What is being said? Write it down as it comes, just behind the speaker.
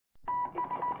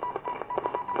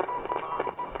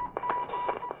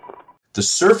the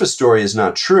surface story is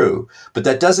not true, but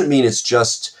that doesn't mean it's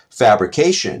just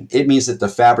fabrication. It means that the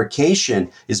fabrication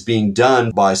is being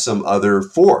done by some other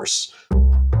force.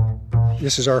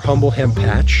 This is our humble hemp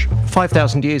patch.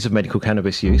 5,000 years of medical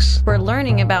cannabis use. We're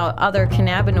learning about other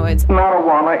cannabinoids.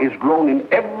 Marijuana is grown in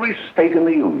every state in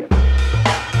the Union.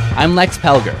 I'm Lex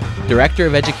Pelger, Director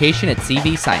of Education at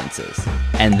CV Sciences,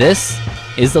 and this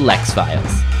is the Lex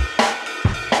Files.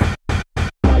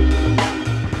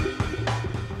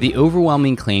 The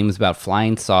overwhelming claims about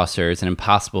flying saucers and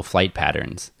impossible flight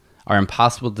patterns are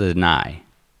impossible to deny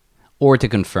or to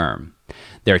confirm.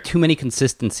 There are too many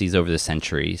consistencies over the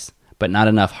centuries, but not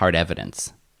enough hard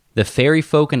evidence. The fairy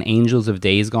folk and angels of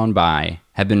days gone by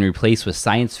have been replaced with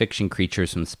science fiction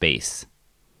creatures from space.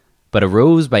 But a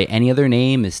rose by any other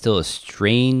name is still a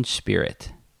strange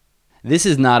spirit. This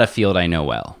is not a field I know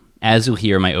well, as you'll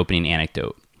hear in my opening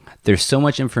anecdote. There's so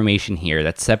much information here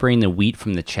that separating the wheat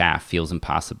from the chaff feels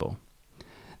impossible.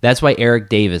 That's why Erik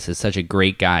Davis is such a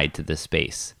great guide to this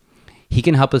space. He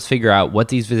can help us figure out what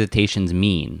these visitations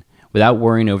mean without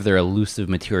worrying over their elusive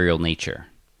material nature.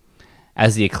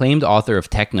 As the acclaimed author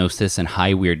of Technosis and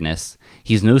High Weirdness,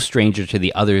 he's no stranger to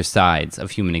the other sides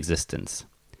of human existence.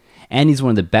 And he's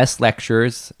one of the best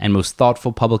lecturers and most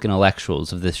thoughtful public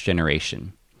intellectuals of this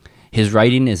generation. His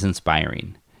writing is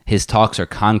inspiring. His talks are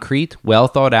concrete, well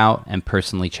thought out, and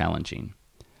personally challenging.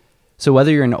 So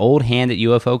whether you're an old hand at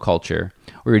UFO culture,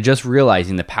 or you're just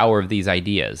realizing the power of these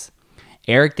ideas,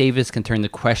 Erik Davis can turn the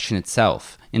question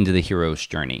itself into the hero's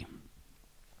journey.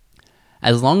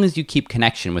 As long as you keep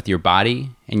connection with your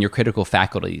body and your critical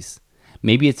faculties,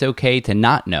 maybe it's okay to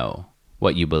not know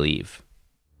what you believe.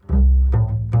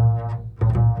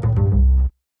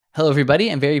 Hello,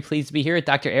 everybody. I'm very pleased to be here with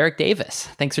Dr. Erik Davis.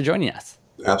 Thanks for joining us.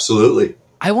 Absolutely.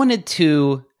 I wanted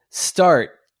to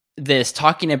start this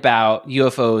talking about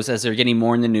UFOs as they're getting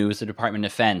more in the news, the Department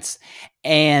of Defense,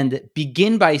 and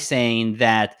begin by saying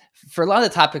that for a lot of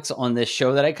the topics on this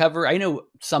show that I cover, I know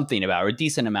something about, or a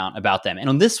decent amount about them. And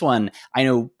on this one, I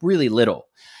know really little.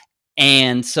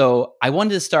 And so I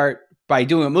wanted to start by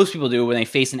doing what most people do when they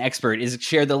face an expert, is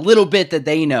share the little bit that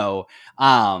they know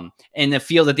in the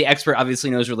field that the expert obviously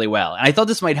knows really well. And I thought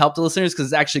this might help the listeners because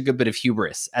it's actually a good bit of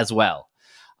hubris as well.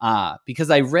 Because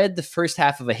I read the first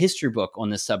half of a history book on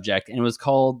this subject, and it was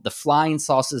called The Flying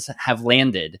Saucers Have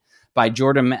Landed by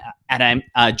George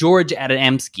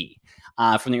Adamski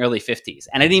from the early 50s.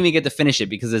 And I didn't even get to finish it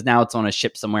because now it's on a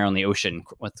ship somewhere on the ocean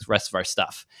with the rest of our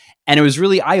stuff. And it was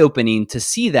really eye-opening to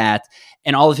see that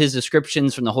and all of his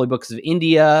descriptions from the Holy Books of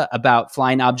India about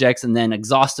flying objects, and then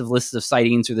exhaustive lists of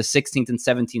sightings through the 16th and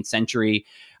 17th century.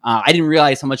 I didn't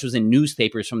realize how much was in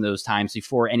newspapers from those times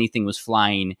before anything was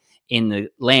flying in the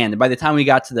land. And by the time we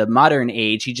got to the modern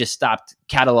age, he just stopped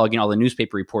cataloging all the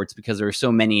newspaper reports because there were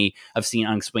so many of seeing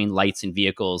unexplained lights in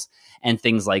vehicles and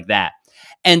things like that.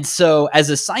 And so as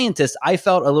a scientist, I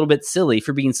felt a little bit silly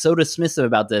for being so dismissive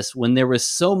about this when there was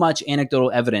so much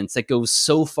anecdotal evidence that goes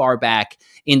so far back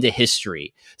into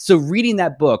history. So reading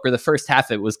that book, or the first half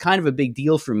of it, was kind of a big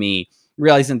deal for me,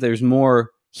 realizing that there's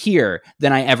more here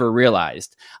than I ever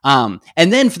realized. And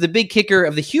then for the big kicker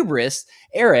of the hubris,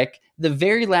 Erik, the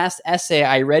very last essay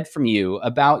I read from you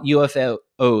about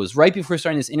UFOs, right before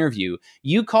starting this interview,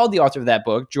 you called the author of that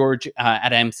book, George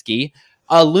Adamski,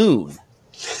 a loon.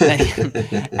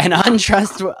 an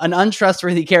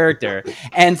untrustworthy character.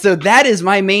 And so that is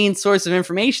my main source of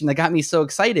information that got me so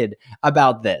excited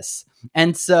about this.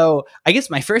 And so I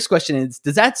guess my first question is,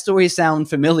 does that story sound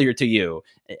familiar to you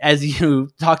as you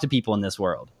talk to people in this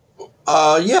world?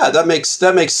 Yeah, that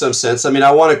makes some sense. I mean,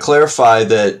 I want to clarify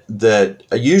that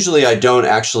usually I don't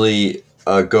actually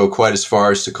go quite as far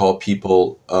as to call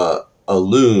people a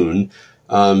loon,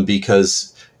 because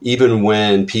even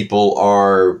when people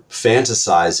are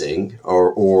fantasizing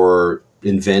or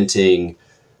inventing,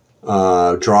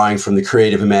 drawing from the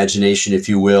creative imagination, if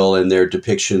you will, and their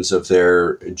depictions of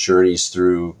their journeys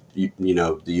through, the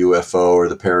UFO or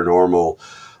the paranormal,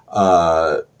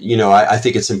 I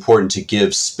think it's important to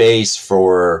give space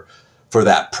for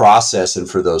that process and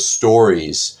for those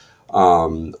stories.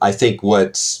 I think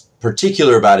what's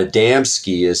particular about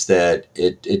Adamski is that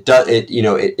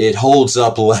it holds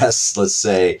up less, let's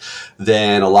say,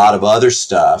 than a lot of other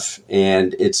stuff,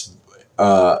 and it's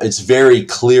very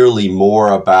clearly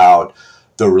more about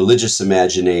the religious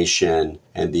imagination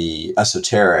and the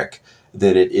esoteric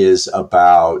than it is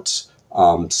about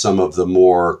some of the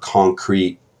more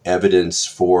concrete evidence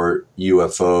for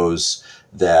UFOs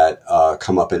that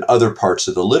come up in other parts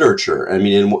of the literature. I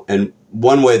mean, in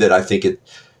one way that I think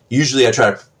usually I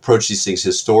try to approach these things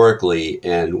historically,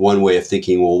 and one way of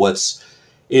thinking, well, what's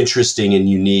interesting and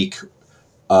unique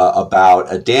about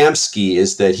Adamski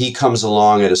is that he comes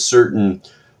along at a certain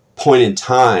point in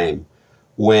time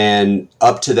when,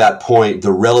 up to that point,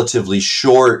 the relatively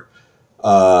short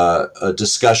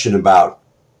discussion about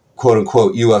quote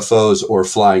unquote UFOs or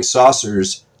flying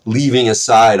saucers, leaving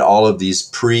aside all of these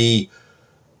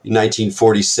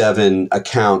pre-1947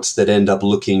 accounts that end up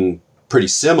looking pretty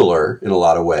similar in a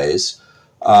lot of ways,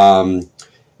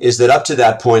 is that up to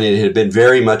that point it had been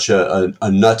very much a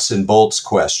nuts and bolts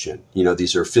question. You know,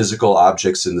 these are physical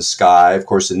objects in the sky. Of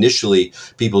course, initially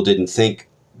people didn't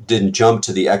jump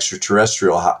to the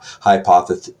extraterrestrial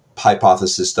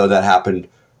hypothesis, though that happened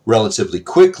relatively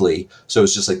quickly. So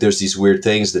it's just like, there's these weird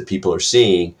things that people are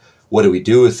seeing. What do we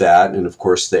do with that? And of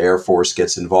course, the Air Force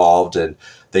gets involved and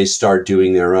they start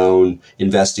doing their own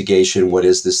investigation. What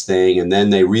is this thing? And then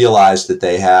they realize that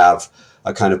they have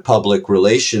a kind of public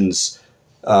relations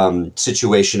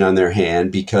situation on their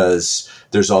hand, because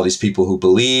there's all these people who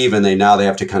believe, and they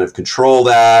have to kind of control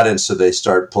that. And so they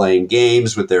start playing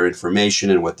games with their information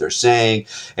and what they're saying.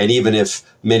 And even if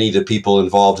many of the people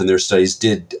involved in their studies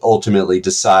did ultimately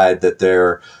decide that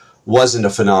there wasn't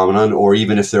a phenomenon, or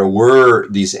even if there were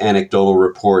these anecdotal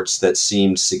reports that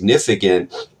seemed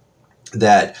significant,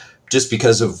 that just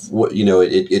because of what, you know,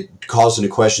 it calls into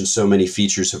question so many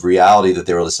features of reality that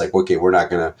they were just like, okay, we're not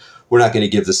going to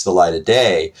give this the light of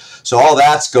day. So all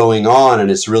that's going on, and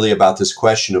it's really about this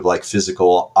question of like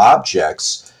physical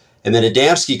objects. And then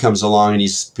Adamski comes along and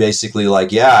he's basically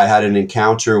like, yeah, I had an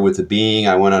encounter with a being.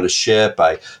 I went on a ship.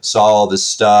 I saw all this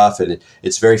stuff, and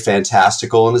it's very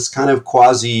fantastical, and it's kind of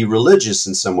quasi-religious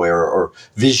in some way, or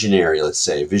visionary, let's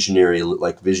say, visionary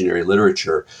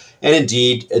literature. And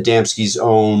indeed, Adamski's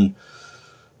own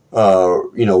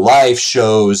life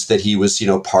shows that he was,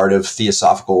 part of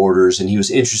theosophical orders, and he was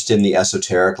interested in the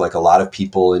esoteric, like a lot of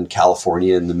people in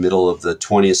California in the middle of the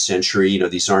 20th century.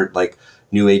 These aren't like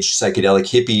New Age psychedelic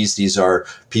hippies. These are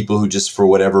people who just, for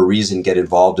whatever reason, get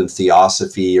involved in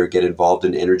theosophy, or get involved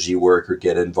in energy work, or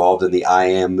get involved in the I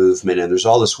Am movement. And there's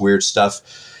all this weird stuff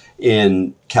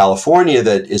in California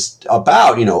that is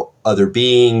about, other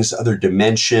beings, other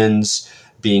dimensions,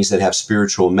 beings that have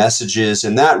spiritual messages.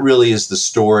 And that really is the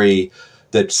story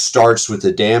that starts with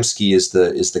Adamski, is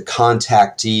the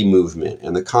contactee movement.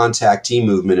 And the contactee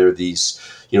movement are these,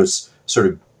 sort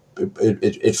of,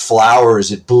 it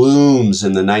flowers, it blooms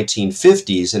in the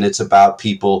 1950s, and it's about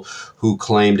people who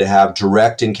claim to have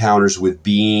direct encounters with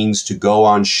beings, to go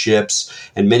on ships,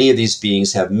 and many of these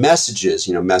beings have messages,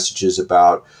 messages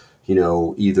about,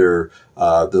 either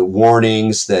the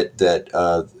warnings that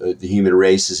the human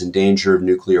race is in danger of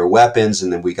nuclear weapons,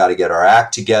 and then we got to get our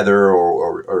act together,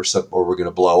 or we're going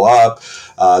to blow up.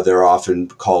 They're often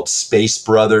called space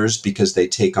brothers because they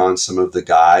take on some of the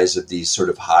guise of these sort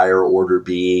of higher order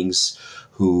beings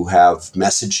who have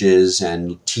messages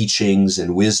and teachings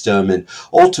and wisdom. And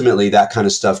ultimately that kind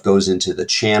of stuff goes into the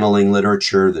channeling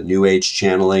literature, the New Age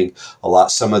channeling.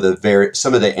 Some of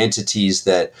the entities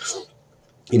that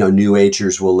New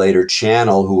Agers will later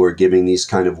channel, who are giving these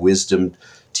kind of wisdom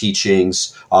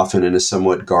teachings, often in a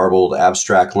somewhat garbled,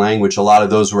 abstract language. A lot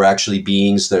of those were actually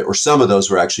beings some of those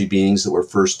were actually beings that were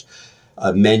first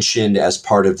mentioned as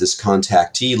part of this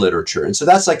contactee literature. And so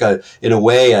that's like in a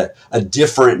way, a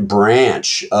different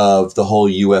branch of the whole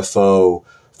UFO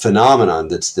phenomenon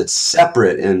that's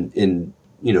separate in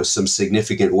some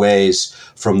significant ways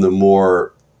from the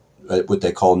more what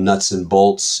they call nuts and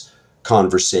bolts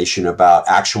conversation about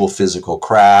actual physical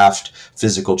craft,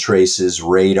 physical traces,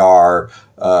 radar,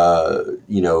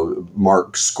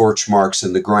 scorch marks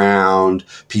in the ground,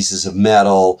 pieces of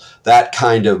metal. That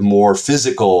kind of more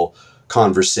physical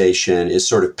conversation is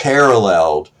sort of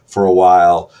paralleled for a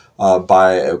while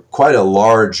by quite a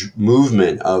large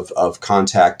movement of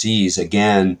contactees,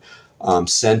 again,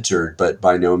 centered, but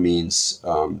by no means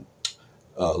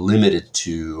limited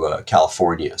to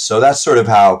California. So that's sort of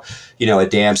how,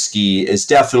 Adamski is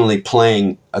definitely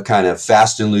playing a kind of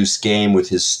fast and loose game with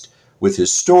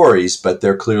his stories, but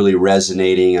they're clearly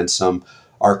resonating on some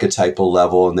archetypal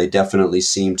level, and they definitely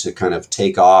seem to kind of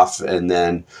take off and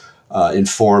then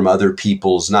inform other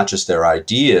people's, not just their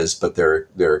ideas, but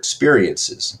their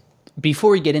experiences.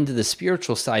 Before we get into the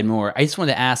spiritual side more, I just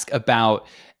want to ask about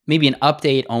maybe an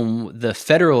update on the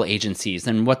federal agencies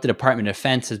and what the Department of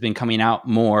Defense has been coming out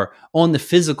more on the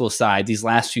physical side these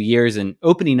last few years, and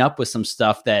opening up with some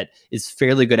stuff that is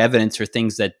fairly good evidence for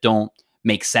things that don't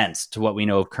make sense to what we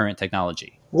know of current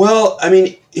technology. Well,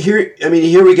 here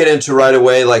we get into right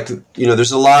away, like,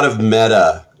 there's a lot of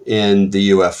meta in the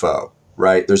UFO,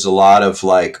 right? There's a lot of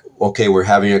like, okay, we're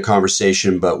having a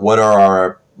conversation, but what are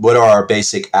our are our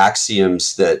basic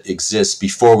axioms that exist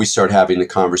before we start having the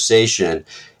conversation.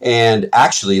 And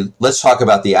actually, let's talk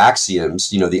about the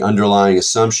axioms, you know, the underlying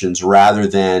assumptions, rather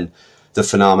than the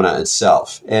phenomena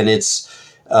itself. And it's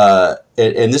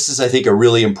and this is, I think, a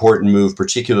really important move,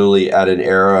 particularly in an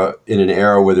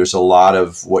era where there's a lot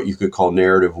of what you could call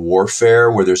narrative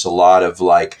warfare, where there's a lot of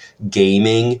like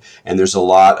gaming, and there's a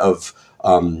lot of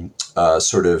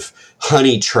sort of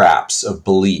honey traps of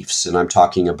beliefs. And I'm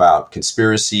talking about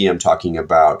conspiracy. I'm talking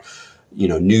about, you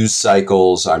know, news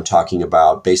cycles. I'm talking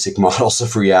about basic models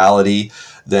of reality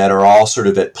that are all sort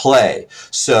of at play.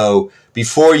 So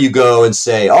before you go and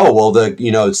say, oh, well,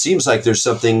 it seems like there's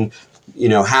something, you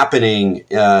know, happening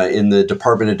in the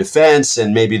Department of Defense,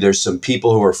 and maybe there's some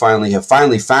people who have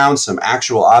finally found some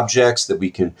actual objects that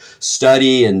we can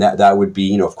study, and that would be,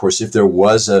 you know, of course, if there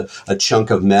was a chunk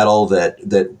of metal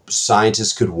that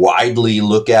scientists could widely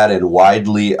look at and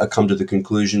widely come to the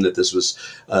conclusion that this was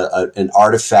an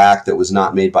artifact that was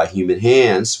not made by human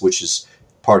hands, which is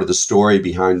part of the story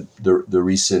behind the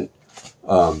recent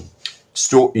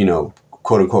you know,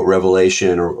 quote unquote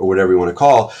revelation, or whatever you want to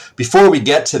call. Before we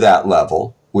get to that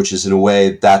level, which is in a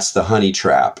way, that's the honey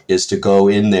trap, is to go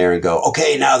in there and go,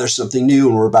 okay, now there's something new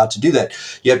and we're about to do that.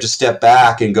 You have to step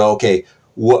back and go, okay,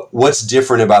 what's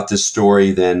different about this story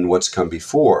than what's come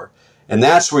before? And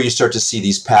that's where you start to see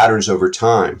these patterns over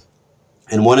time.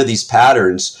 And one of these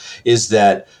patterns is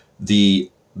that the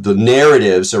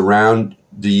narratives around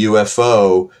the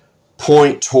UFO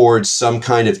point towards some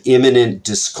kind of imminent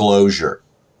disclosure.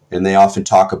 And they often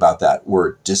talk about that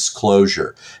word,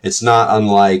 disclosure. It's not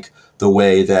unlike the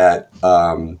way that,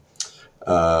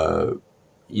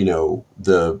 you know,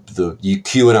 the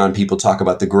QAnon people talk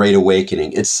about the Great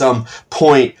Awakening. It's some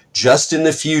point just in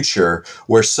the future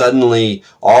where suddenly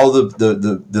all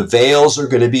the veils are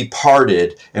going to be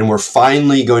parted, and we're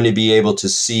finally going to be able to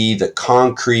see the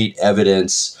concrete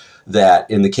evidence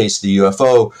that, in the case of the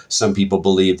UFO, some people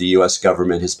believe the U.S.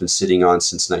 government has been sitting on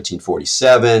since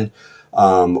 1947.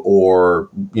 Or,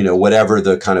 you know, whatever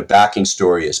the kind of backing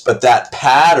story is. But that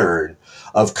pattern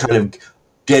of kind of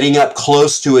getting up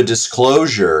close to a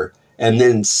disclosure, and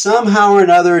then somehow or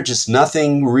another, just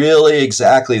nothing really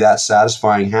exactly that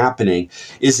satisfying happening,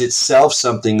 is itself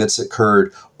something that's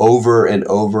occurred over and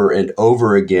over and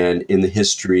over again in the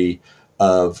history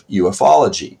of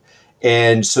ufology.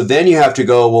 And so then you have to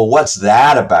go, well, what's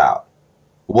that about?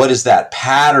 What is that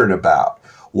pattern about?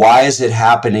 Why is it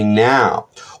happening now?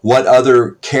 What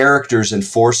other characters and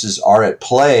forces are at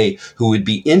play who would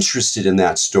be interested in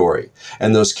that story?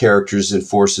 And those characters and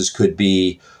forces could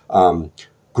be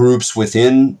groups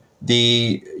within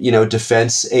the, you know,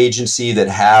 defense agency that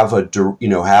have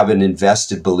an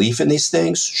invested belief in these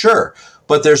things. Sure,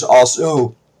 but there's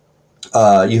also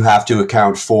you have to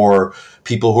account for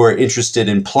people who are interested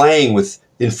in playing with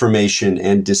information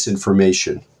and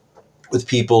disinformation, with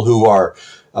people who are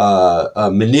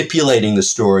manipulating the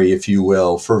story, if you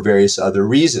will, for various other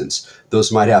reasons.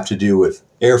 Those might have to do with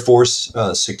Air Force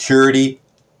security,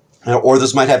 or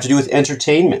those might have to do with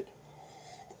entertainment.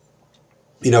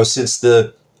 You know, since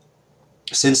the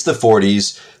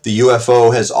 40s, the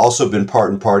UFO has also been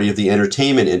part and party of the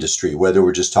entertainment industry, whether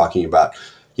we're just talking about,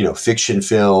 you know, fiction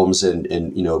films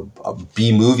and you know,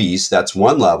 B movies. That's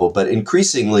one level, but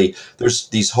increasingly there's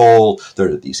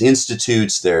there are these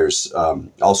institutes. There's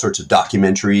all sorts of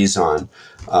documentaries on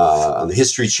the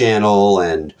History Channel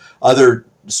and other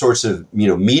sorts of, you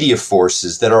know, media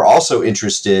forces that are also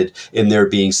interested in there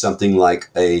being something like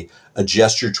a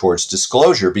gesture towards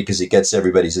disclosure, because it gets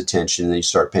everybody's attention, and you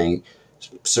start paying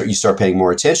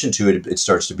more attention to it. It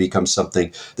starts to become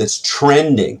something that's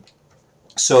trending.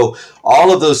 So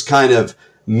all of those kind of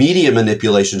media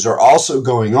manipulations are also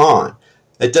going on.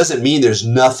 That doesn't mean there's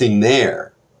nothing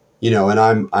there, you know,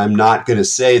 and I'm not going to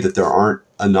say that there aren't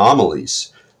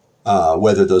anomalies,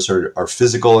 whether those are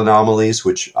physical anomalies,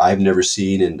 which I've never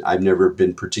seen and I've never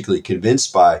been particularly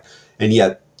convinced by, and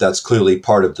yet that's clearly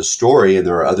part of the story. And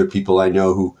there are other people I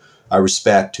know who I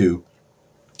respect who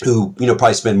you know,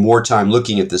 probably spend more time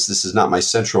looking at this. This is not my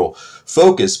central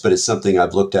focus, but it's something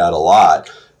I've looked at a lot.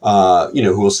 You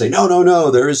know, who will say, no,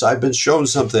 I've been shown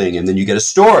something. And then you get a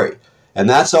story. And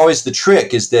that's always the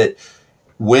trick, is that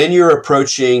when you're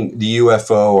approaching the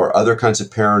UFO or other kinds of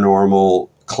paranormal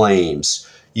claims,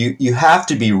 you have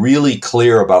to be really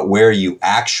clear about where you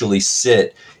actually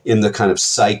sit in the kind of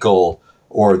cycle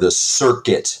or the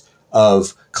circuit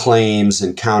of claims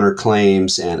and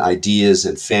counterclaims and ideas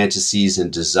and fantasies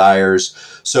and desires.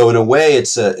 So in a way,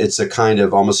 it's a kind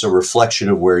of almost a reflection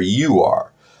of where you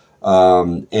are.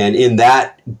 And in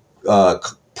that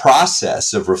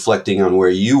process of reflecting on where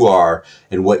you are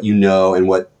and what you know and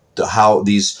how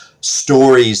these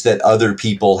stories that other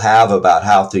people have about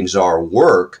how things are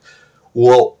work,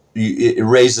 well, it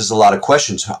raises a lot of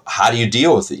questions. How do you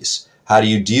deal with these? How do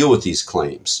you deal with these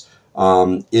claims?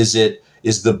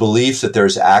 Is the belief that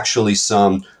there's actually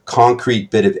some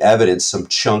concrete bit of evidence, some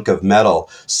chunk of metal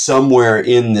somewhere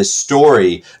in this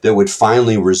story that would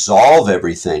finally resolve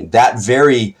everything? That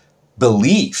very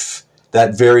belief,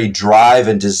 that very drive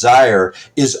and desire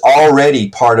is already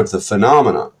part of the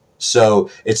phenomenon. So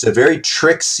it's a very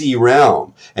tricksy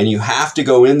realm, and you have to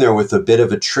go in there with a bit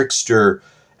of a trickster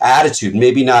attitude.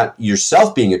 Maybe not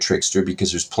yourself being a trickster,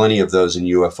 because there's plenty of those in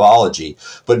ufology,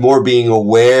 but more being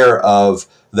aware of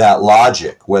that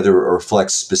logic, whether it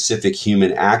reflects specific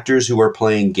human actors who are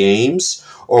playing games,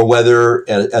 or whether,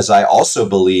 as I also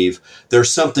believe,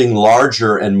 there's something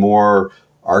larger and more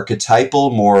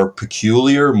archetypal, more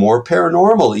peculiar, more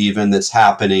paranormal even, that's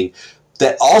happening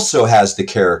that also has the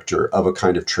character of a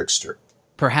kind of trickster.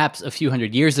 Perhaps a few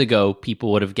hundred years ago,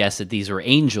 people would have guessed that these were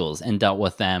angels and dealt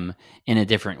with them in a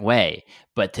different way.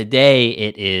 But today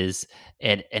it is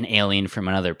an alien from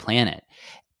another planet.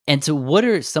 And so what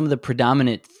are some of the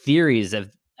predominant theories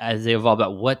as they evolve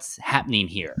about what's happening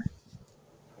here?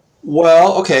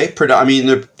 Well, okay.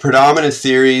 The predominant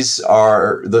theories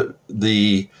are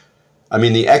the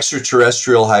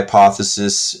extraterrestrial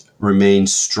hypothesis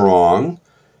remains strong.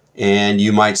 And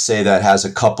you might say that has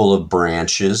a couple of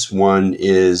branches. One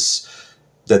is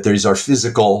that these are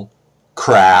physical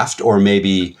craft, or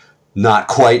maybe not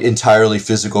quite entirely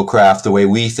physical craft the way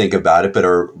we think about it, but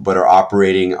are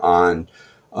operating on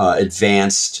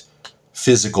advanced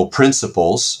physical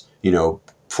principles,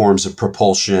 forms of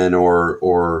propulsion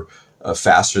or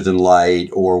faster than light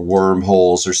or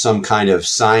wormholes or some kind of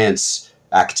science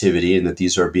activity, and that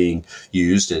these are being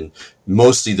used, and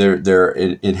mostly they're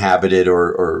inhabited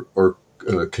or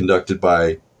conducted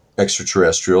by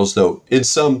extraterrestrials, though in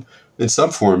some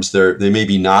forms they may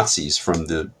be Nazis from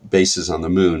the bases on the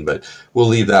moon, but we'll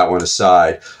leave that one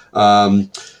aside. So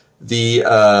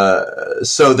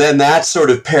then that's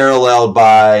sort of paralleled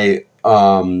by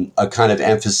a kind of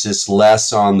emphasis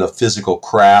less on the physical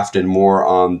craft and more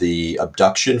on the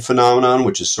abduction phenomenon,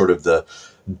 which is sort of the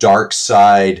dark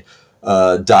side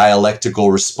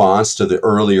dialectical response to the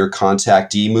earlier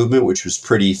contactee movement, which was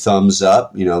pretty thumbs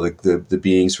up. The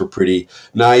beings were pretty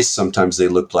nice. Sometimes they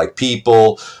looked like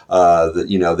people.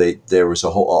 There was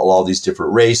all these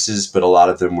different races, but a lot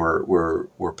of them were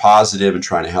positive and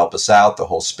trying to help us out. The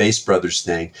whole Space Brothers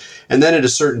thing, and then at a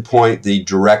certain point, the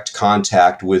direct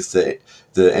contact with the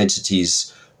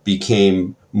entities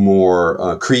became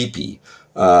more creepy.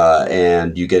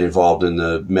 And you get involved in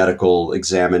the medical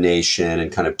examination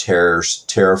and kind of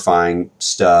terrifying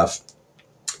stuff.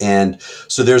 And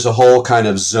so there's a whole kind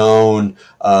of zone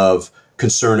of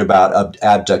concern about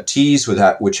abductees,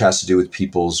 which has to do with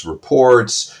people's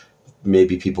reports.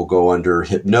 Maybe people go under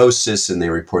hypnosis and they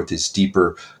report these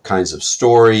deeper kinds of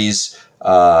stories.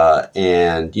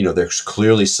 And there's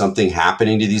clearly something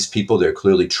happening to these people. They're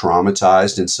clearly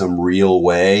traumatized in some real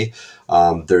way.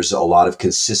 There's a lot of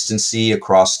consistency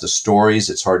across the stories.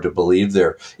 It's hard to believe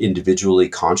they're individually,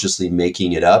 consciously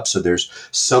making it up. So there's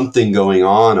something going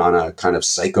on a kind of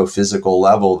psychophysical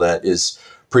level that is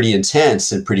pretty intense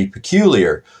and pretty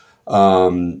peculiar.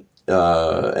 And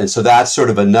so that's sort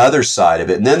of another side of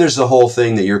it. And then there's the whole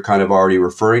thing that you're kind of already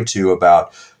referring to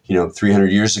about,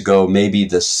 300 years ago, maybe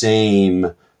the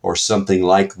same or something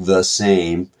like the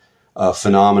same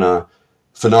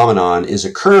phenomenon is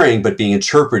occurring, but being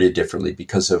interpreted differently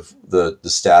because of the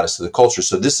status of the culture.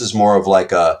 So this is more of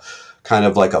like a kind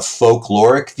of like a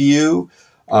folkloric view,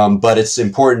 but it's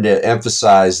important to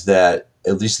emphasize that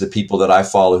at least the people that I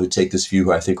follow who take this view,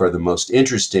 who I think are the most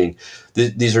interesting,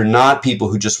 these are not people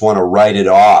who just want to write it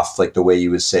off like the way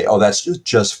you would say, oh, that's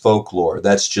just folklore.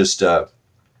 That's just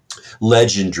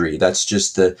legendary. That's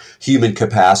just the human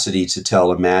capacity to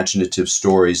tell imaginative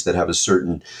stories that have a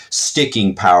certain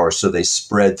sticking power, so they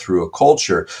spread through a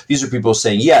culture. These are people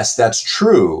saying, yes, that's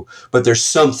true, but there's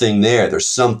something there. There's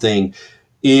something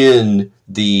in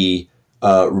the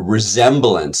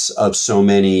resemblance of so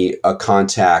many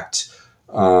contact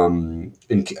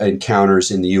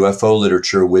encounters in the UFO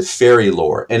literature with fairy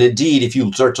lore. And indeed, if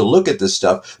you start to look at this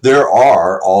stuff, there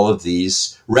are all of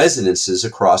these resonances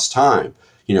across time.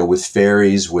 With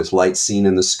fairies, with light seen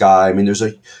in the sky. I mean, there's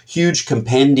a huge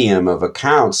compendium of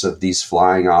accounts of these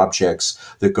flying objects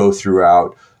that go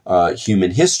throughout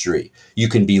human history. You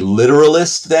can be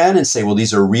literalist then and say, well,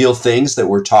 these are real things that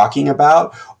we're talking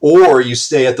about. Or you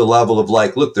stay at the level of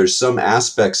like, look, there's some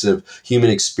aspects of human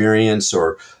experience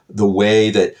or the way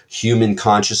that human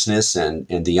consciousness and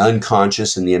the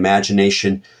unconscious and the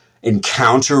imagination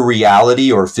encounter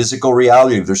reality or physical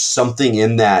reality. There's something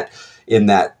in that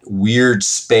weird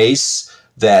space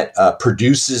that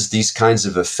produces these kinds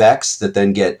of effects that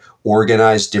then get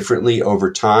organized differently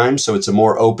over time. So it's a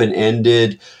more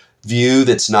open-ended view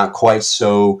that's not quite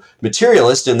so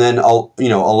materialist. And then,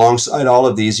 alongside all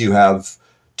of these, you have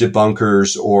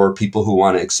debunkers or people who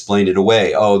want to explain it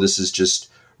away. Oh, this is just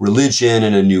religion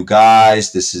in a new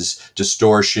guise. This is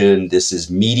distortion. This is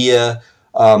media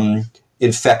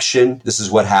infection. This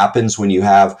is what happens when you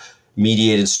have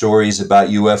mediated stories about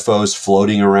UFOs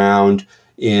floating around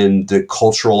in the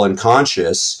cultural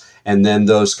unconscious, and then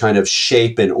those kind of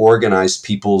shape and organize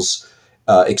people's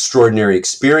extraordinary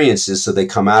experiences. So they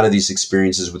come out of these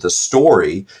experiences with a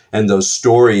story, and those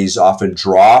stories often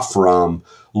draw from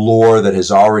lore that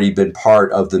has already been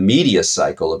part of the media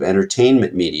cycle of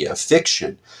entertainment media,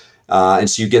 fiction. And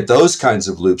so you get those kinds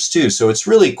of loops too. So it's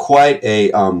really quite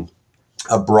a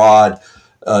broad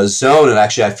zone. And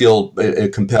actually, I feel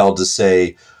compelled to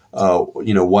say,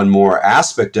 one more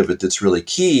aspect of it that's really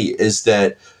key is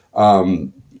that,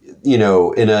 in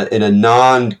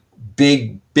a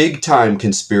big time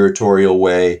conspiratorial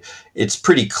way, it's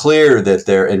pretty clear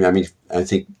that I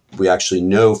think we actually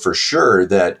know for sure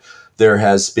that there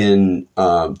has been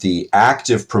the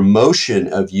active promotion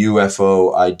of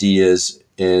UFO ideas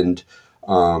and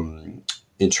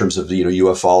in terms of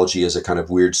ufology as a kind of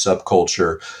weird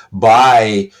subculture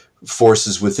by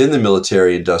forces within the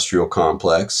military industrial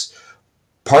complex,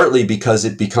 partly because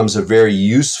it becomes a very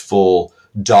useful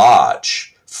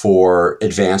dodge for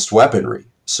advanced weaponry.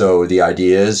 So the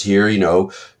idea is here,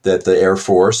 that the Air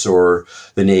Force or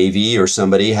the Navy or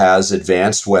somebody has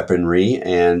advanced weaponry,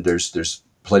 and there's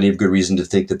plenty of good reason to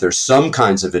think that there's some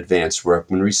kinds of advanced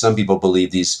weaponry. Some people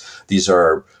believe these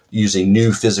are using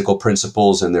new physical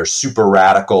principles, and they're super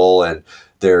radical, and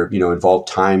they're involve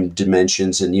time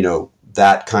dimensions, and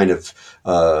that kind of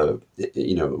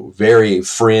very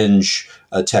fringe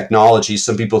technology.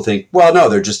 Some people think, well, no,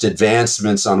 they're just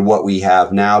advancements on what we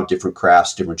have now, different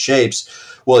crafts, different shapes.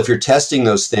 Well, if you're testing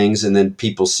those things and then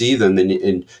people see them,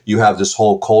 and you have this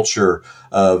whole culture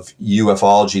of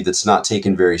ufology that's not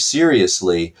taken very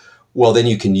seriously, well, then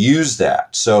you can use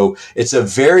that. So it's a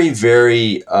very,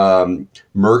 very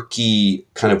murky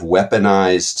kind of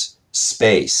weaponized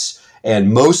space.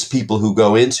 And most people who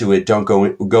go into it don't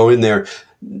go in there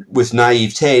with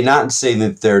naivete, not saying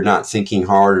that they're not thinking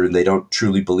hard or they don't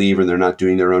truly believe and they're not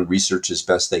doing their own research as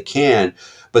best they can,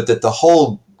 but that the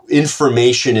whole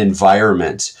information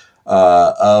environment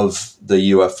of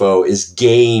the UFO is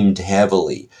gamed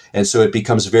heavily. And so it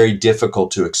becomes very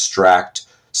difficult to extract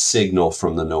signal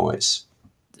from the noise.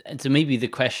 And so maybe the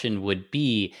question would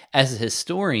be, as a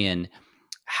historian,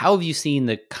 how have you seen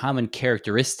the common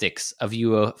characteristics of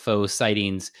UFO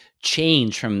sightings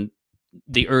change from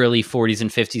the early 40s and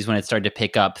 50s when it started to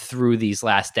pick up through these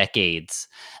last decades,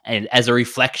 and as a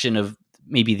reflection of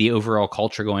maybe the overall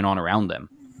culture going on around them?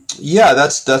 Yeah,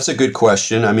 that's a good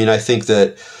question. I mean, I think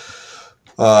that,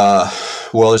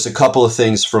 there's a couple of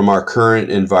things from our current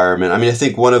environment. I mean, I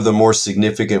think one of the more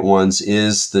significant ones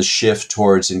is the shift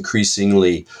towards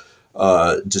increasingly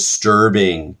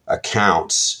disturbing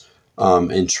accounts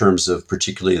in terms of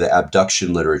particularly the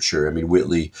abduction literature. I mean,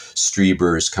 Whitley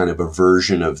Strieber is kind of a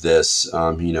version of this.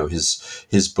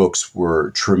 His books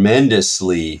were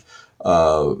tremendously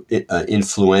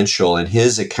influential, and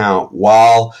his account,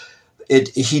 while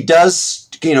he does,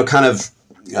 kind of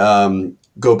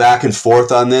go back and forth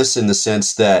on this in the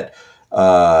sense that,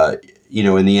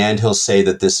 in the end, he'll say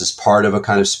that this is part of a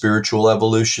kind of spiritual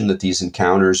evolution, that these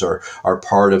encounters are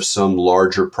part of some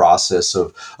larger process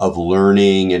of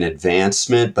learning and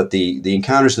advancement. But the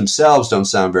encounters themselves don't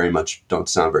sound very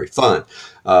fun.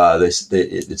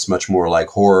 It's much more like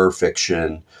horror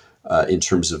fiction in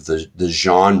terms of the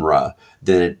genre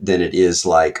than it is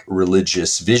like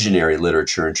religious visionary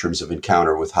literature in terms of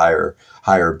encounter with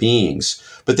higher beings.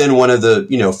 But then one of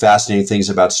the fascinating things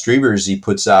about Strieber is he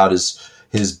puts out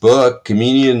his book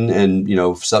Communion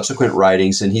and subsequent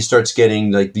writings, and he starts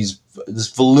getting like this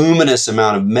voluminous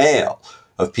amount of mail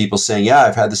of people saying, yeah,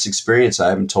 I've had this experience, I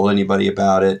haven't told anybody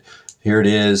about it, here it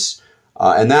is.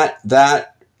 And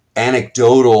that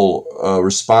anecdotal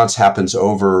response happens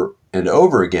over and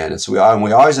over again. And so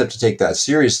we always have to take that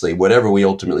seriously, whatever we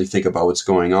ultimately think about what's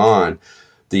going on.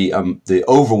 The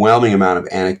overwhelming amount of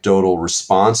anecdotal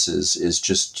responses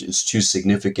it's too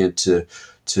significant to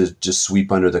just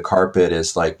sweep under the carpet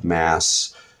as like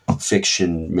mass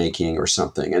fiction making or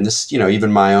something. And this,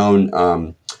 even my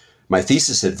own my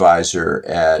thesis advisor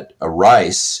at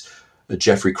Rice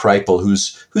Jeffrey Kripal,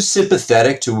 who's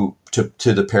sympathetic to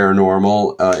the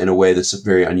paranormal in a way that's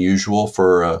very unusual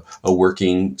for a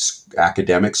working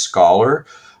academic scholar.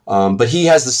 But he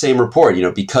has the same report,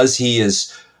 because he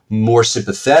is more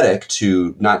sympathetic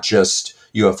to not just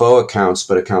UFO accounts,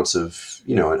 but accounts of,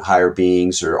 higher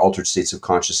beings or altered states of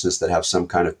consciousness that have some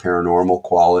kind of paranormal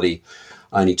quality.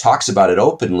 And he talks about it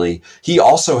openly. He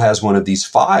also has one of these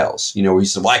files, where he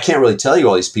said, well, I can't really tell you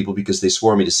all these people because they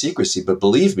swore me to secrecy, but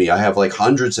believe me, I have like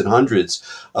hundreds and hundreds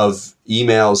of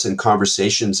emails and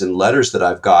conversations and letters that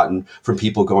I've gotten from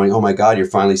people going, oh my God, you're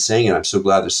finally saying it. I'm so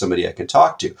glad there's somebody I can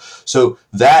talk to. So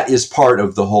that is part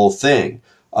of the whole thing,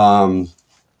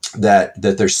 that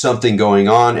there's something going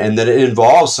on, and that it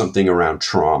involves something around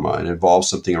trauma, and involves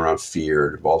something around fear,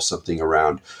 it involves something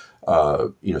around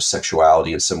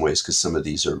sexuality in some ways, because some of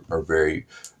these are very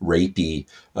rapey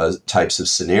types of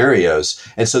scenarios.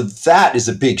 And so that is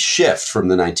a big shift from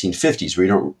the 1950s, where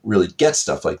you don't really get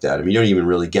stuff like that. I mean, you don't even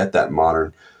really get that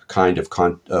modern kind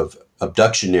of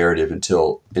abduction narrative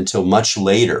until much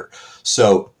later.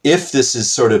 So if this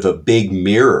is sort of a big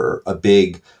mirror, a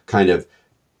big kind of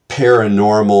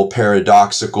paranormal,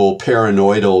 paradoxical,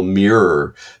 paranoidal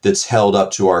mirror that's held up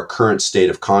to our current state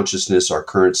of consciousness, our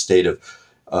current state of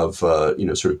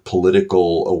sort of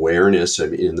political awareness,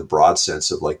 in the broad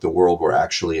sense of like the world we're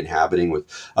actually inhabiting with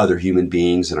other human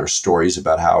beings and our stories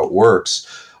about how it works,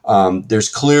 there's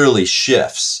clearly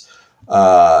shifts.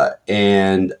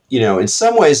 And, in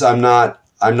some ways I'm not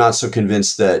so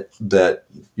convinced that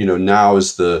now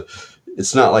is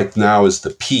it's not like now is the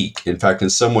peak. In fact, in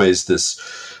some ways,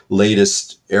 this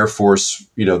latest Air Force,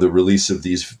 the release of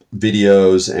these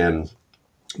videos and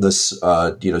this,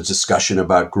 discussion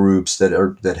about groups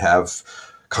that have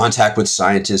contact with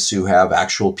scientists who have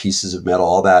actual pieces of metal,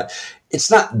 all that, it's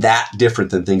not that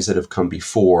different than things that have come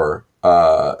before.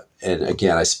 And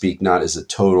again, I speak not as a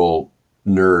total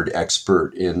nerd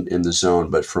expert in the zone,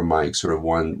 but from my sort of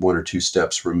one or two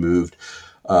steps removed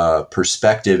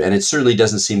perspective. And it certainly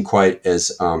doesn't seem quite as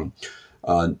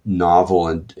novel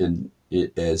and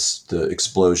as the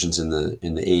explosions in the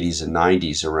 80s and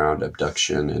 90s around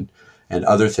abduction and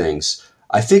other things.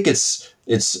 I think it's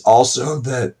also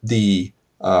that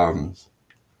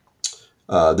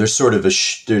there's sort of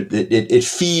it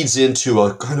feeds into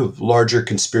a kind of larger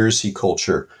conspiracy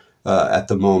culture at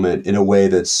the moment in a way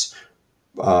that's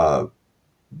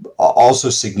also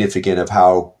significant of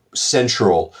how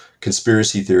central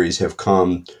conspiracy theories have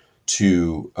come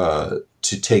to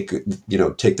take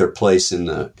their place in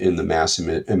the mass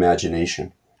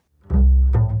imagination.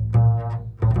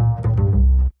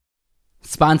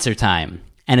 Sponsor time,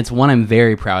 and it's one I'm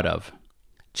very proud of.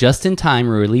 Just in time,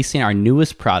 we're releasing our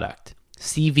newest product,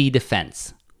 CV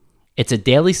Defense. It's a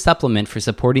daily supplement for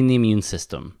supporting the immune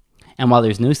system. And while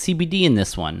there's no CBD in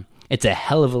this one, it's a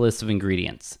hell of a list of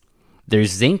ingredients.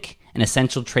 There's zinc, an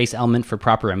essential trace element for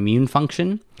proper immune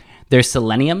function. There's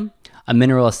selenium, a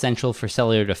mineral essential for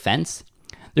cellular defense.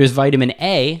 There's vitamin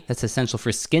A, that's essential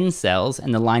for skin cells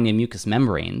and the lining of mucous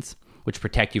membranes, which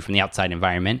protect you from the outside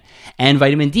environment. And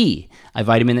vitamin D, a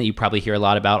vitamin that you probably hear a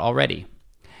lot about already.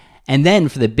 And then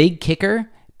for the big kicker,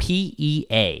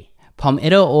 PEA,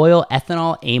 palmetto oil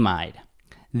ethanol amide.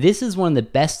 This is one of the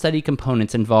best studied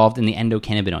components involved in the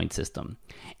endocannabinoid system.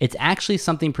 It's actually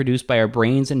something produced by our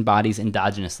brains and bodies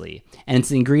endogenously, and it's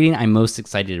the ingredient I'm most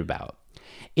excited about.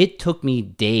 It took me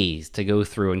days to go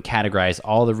through and categorize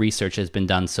all the research that's been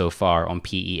done so far on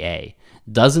PEA.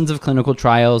 Dozens of clinical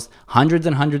trials, hundreds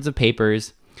and hundreds of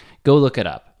papers. Go look it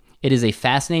up. It is a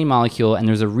fascinating molecule, and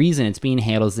there's a reason it's being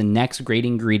hailed as the next great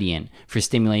ingredient for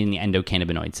stimulating the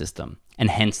endocannabinoid system, and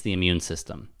hence the immune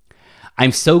system.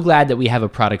 I'm so glad that we have a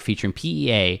product featuring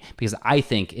PEA because I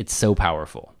think it's so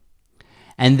powerful.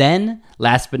 And then,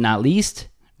 last but not least,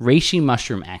 reishi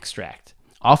mushroom extract,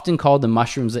 often called the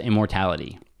mushrooms of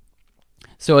immortality.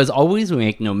 So as always, we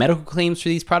make no medical claims for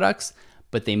these products,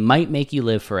 but they might make you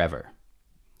live forever.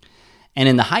 And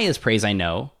in the highest praise I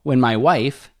know, when my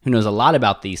wife, who knows a lot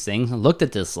about these things, looked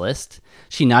at this list,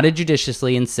 she nodded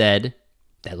judiciously and said,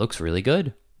 "That looks really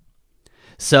good."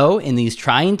 So, in these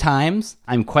trying times,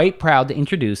 I'm quite proud to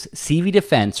introduce CV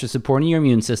Defense for supporting your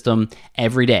immune system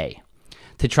every day.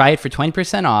 To try it for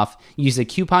 20% off, use the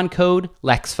coupon code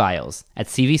Lex Files at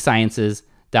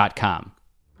cvsciences.com.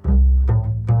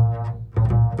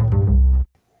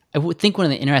 I would think one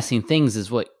of the interesting things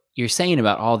is what you're saying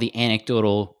about all the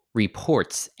anecdotal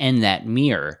reports and that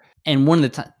mirror. And one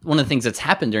of the things that's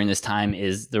happened during this time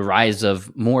is the rise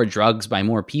of more drugs by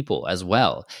more people as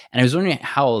well. And I was wondering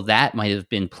how that might have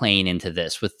been playing into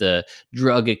this with the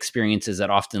drug experiences that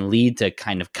often lead to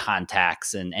kind of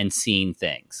contacts and seeing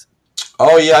things.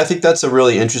 Oh yeah, I think that's a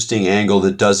really interesting angle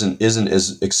that isn't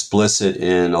as explicit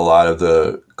in a lot of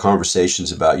the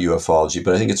conversations about ufology,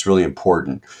 but I think it's really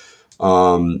important.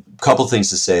 Couple things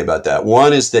to say about that.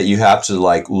 One is that you have to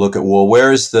like look at, well,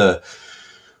 where's the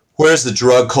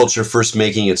drug culture first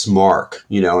making its mark,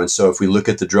 and so if we look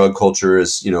at the drug culture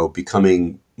as,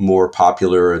 becoming more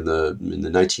popular in the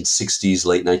 1960s,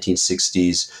 late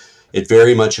 1960s, it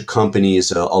very much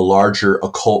accompanies a larger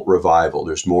occult revival.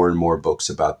 There's more and more books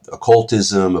about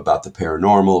occultism, about the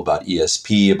paranormal, about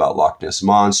ESP, about Loch Ness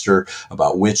Monster,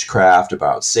 about witchcraft,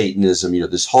 about Satanism,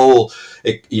 this whole,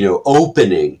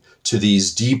 opening to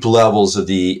these deep levels of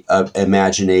the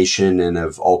imagination and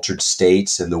of altered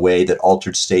states, and the way that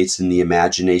altered states and the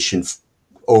imagination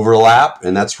overlap.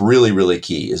 And that's really, really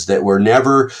key, is that we're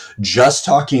never just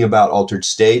talking about altered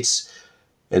states,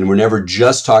 and we're never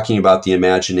just talking about the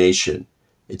imagination.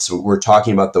 We're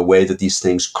talking about the way that these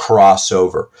things cross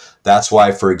over. That's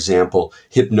why, for example,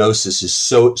 hypnosis is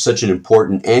such an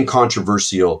important and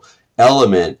controversial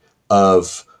element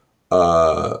of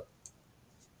ufology,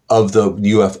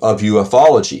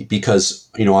 because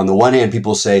on the one hand,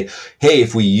 people say, hey,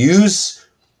 if we use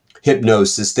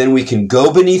hypnosis, then we can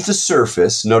go beneath the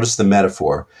surface. Notice the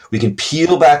metaphor. We can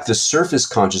peel back the surface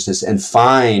consciousness and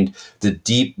find the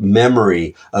deep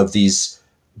memory of these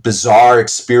bizarre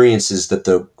experiences that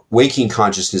the waking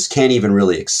consciousness can't even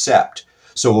really accept.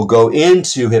 So we'll go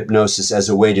into hypnosis as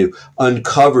a way to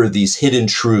uncover these hidden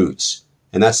truths.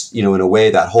 And that's, in a way,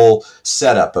 that whole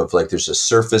setup of like, there's a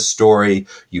surface story,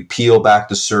 you peel back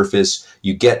the surface,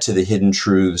 you get to the hidden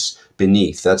truths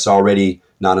beneath. That's already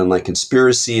not unlike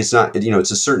conspiracy. It's not,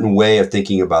 it's a certain way of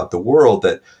thinking about the world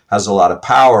that has a lot of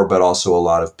power, but also a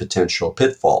lot of potential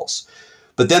pitfalls.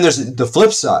 But then there's the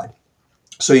flip side.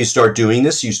 So you start doing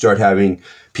this, you start having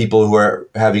people who are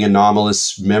having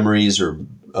anomalous memories or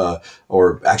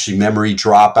actually memory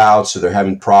dropouts, or they're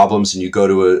having problems, and you go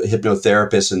to a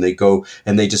hypnotherapist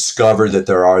and they discover that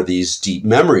there are these deep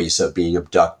memories of being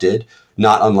abducted,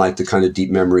 not unlike the kind of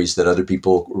deep memories that other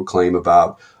people claim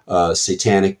about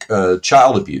satanic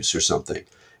child abuse or something.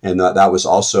 And that was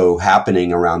also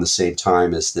happening around the same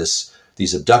time as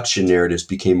these abduction narratives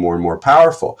became more and more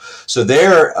powerful. So then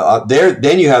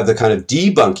you have the kind of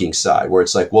debunking side, where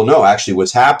it's like, well, no, actually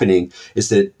what's happening is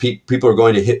that people are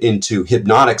going to hit into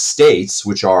hypnotic states,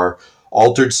 which are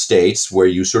altered states where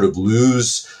you sort of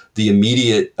lose the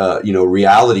immediate,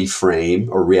 reality frame,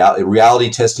 or reality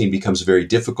testing becomes very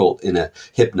difficult in a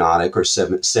hypnotic or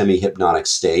semi-hypnotic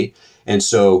state. And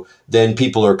so then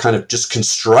people are kind of just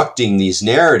constructing these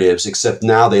narratives, except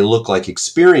now they look like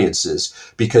experiences,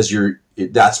 because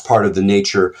that's part of the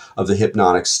nature of the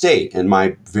hypnotic state. And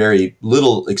my very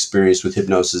little experience with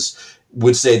hypnosis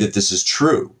would say that this is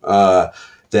true, that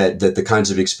the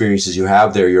kinds of experiences you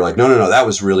have there, you're like, no, that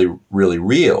was really, really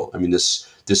real. I mean, this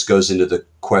goes into the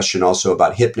question also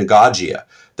about hypnagogia,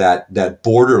 that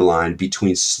borderline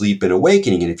between sleep and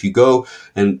awakening. And if you go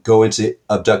into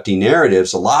abducting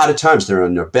narratives, a lot of times they're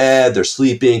on their bed, they're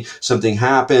sleeping, something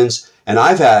happens. And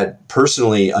I've had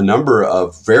personally a number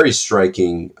of very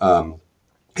striking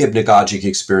hypnagogic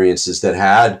experiences that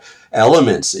had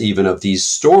elements even of these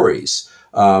stories.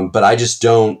 But I just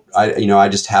I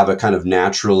just have a kind of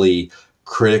naturally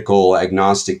critical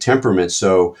agnostic temperament.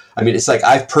 So, I mean, it's like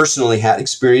I've personally had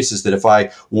experiences that if I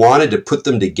wanted to put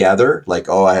them together, like,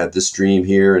 oh, I had this dream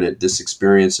here and this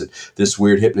experience and this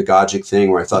weird hypnagogic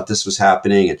thing where I thought this was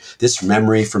happening, and this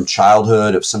memory from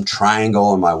childhood of some triangle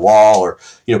on my wall, or,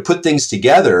 put things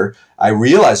together, I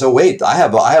realize, oh, wait, I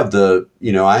have the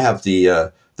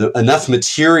enough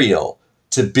material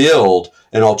to build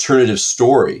an alternative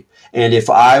story. And if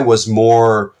I was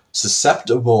more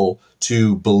susceptible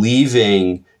to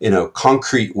believing in a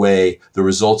concrete way the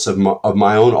results of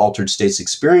my own altered states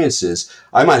experiences,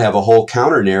 I might have a whole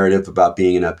counter narrative about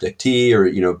being an abductee, or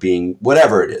being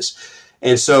whatever it is.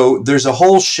 And so there's a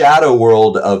whole shadow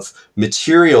world of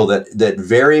material that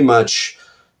very much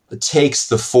takes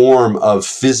the form of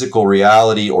physical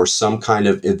reality or some kind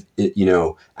of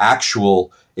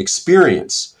actual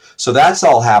experience. So that's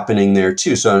all happening there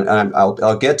too. So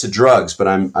I'll get to drugs, but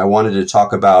I wanted to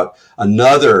talk about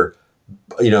another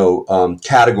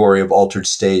category of altered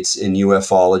states in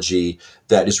ufology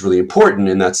that is really important,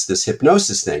 and that's this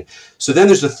hypnosis thing. So then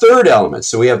there's a third element.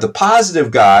 So we have the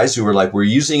positive guys who are like, we're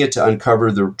using it to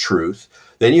uncover the truth.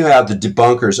 Then you have the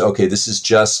debunkers. Okay, this is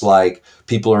just like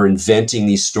people are inventing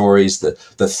these stories. The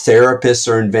therapists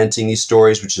are inventing these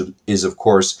stories, which is of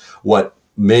course what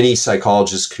many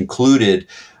psychologists concluded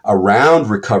around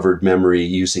recovered memory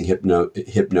using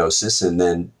hypnosis. And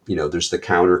then, there's the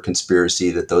counter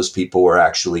conspiracy that those people were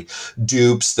actually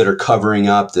dupes that are covering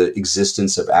up the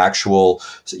existence of actual,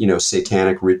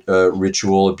 satanic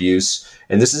ritual abuse.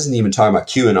 And this isn't even talking about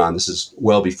QAnon. This is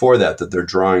well before that they're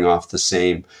drawing off the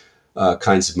same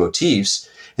kinds of motifs.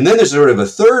 And then there's sort of a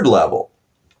third level,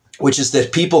 which is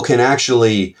that people can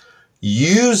actually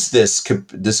use this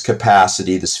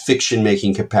capacity, this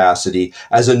fiction-making capacity,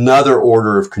 as another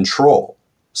order of control.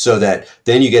 So that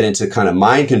then you get into kind of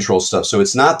mind control stuff. So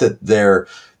it's not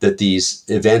that these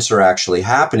events are actually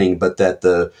happening, but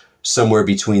that somewhere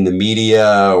between the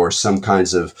media or some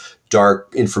kinds of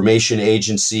dark information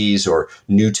agencies or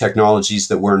new technologies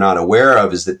that we're not aware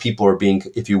of, is that people are being,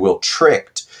 if you will,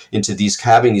 tricked into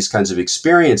having these kinds of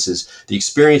experiences. The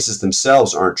experiences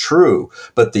themselves aren't true,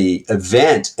 but the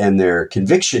event and their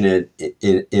conviction in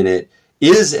it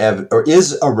is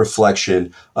a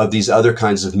reflection of these other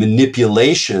kinds of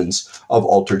manipulations of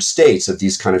altered states, of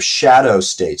these kind of shadow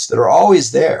states that are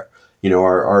always there.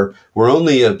 We're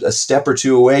only a step or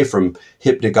two away from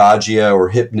hypnagogia or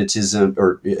hypnotism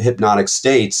or hypnotic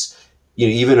states,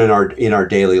 even in our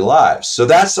daily lives. So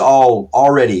that's all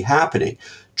already happening.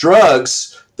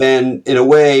 Drugs then, in a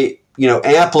way,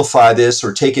 amplify this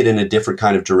or take it in a different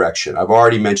kind of direction. I've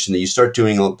already mentioned that you start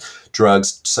doing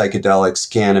drugs, psychedelics,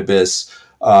 cannabis,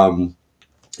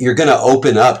 you're going to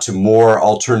open up to more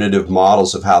alternative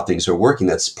models of how things are working.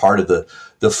 That's part of the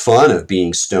fun of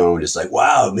being stoned. It's like,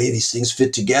 wow, maybe these things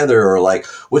fit together, or like,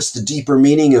 what's the deeper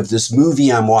meaning of this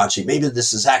movie I'm watching? Maybe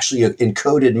this is actually an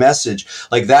encoded message.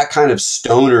 Like that kind of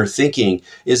stoner thinking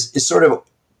is sort of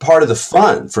part of the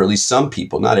fun for at least some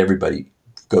people. Not everybody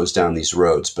goes down these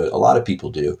roads, but a lot of people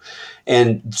do.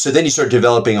 And so then you start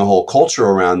developing a whole culture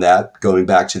around that, going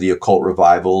back to the occult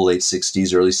revival, late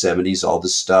 60s, early 70s, all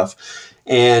this stuff.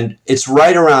 And it's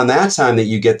right around that time that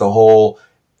you get the whole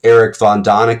Eric von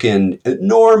Däniken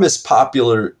enormous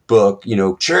popular book,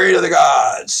 Chariots of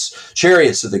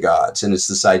the Gods. And it's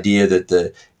this idea that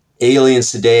the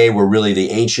aliens today were really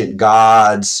the ancient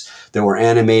gods that were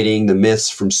animating the myths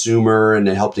from Sumer, and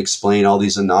it helped explain all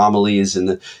these anomalies in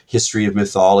the history of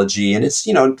mythology. And it's,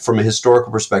 from a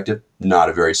historical perspective, not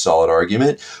a very solid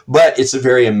argument, but it's a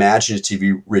very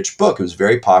imaginatively rich book. It was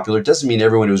very popular. It doesn't mean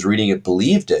everyone who was reading it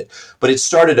believed it, but it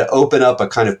started to open up a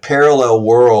kind of parallel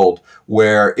world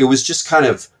where it was just kind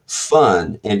of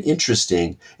fun and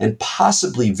interesting and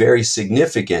possibly very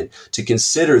significant to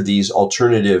consider these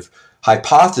alternative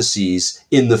hypotheses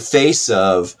in the face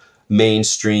of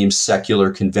mainstream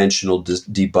secular conventional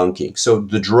debunking. So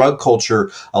the drug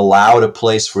culture allowed a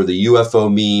place for the UFO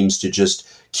memes to just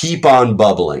keep on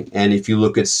bubbling. And if you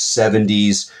look at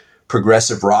 70s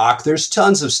progressive rock, there's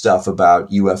tons of stuff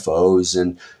about UFOs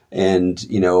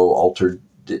and altered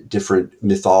different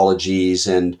mythologies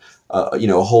and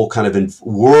a whole kind of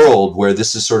world where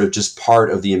this is sort of just part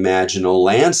of the imaginal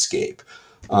landscape.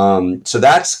 So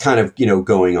that's kind of,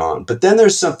 going on. But then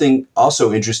there's something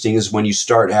also interesting is when you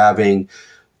start having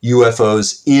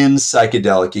UFOs in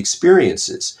psychedelic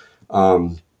experiences.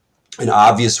 An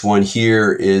obvious one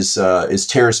here is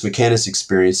Terence McKenna's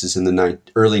experiences in the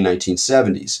early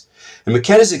 1970s. And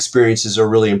McKenna's experiences are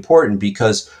really important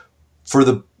because for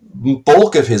the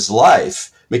bulk of his life,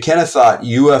 McKenna thought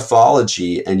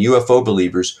ufology and UFO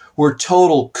believers were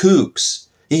total kooks.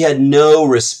 He had no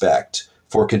respect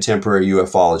for contemporary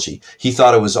ufology. He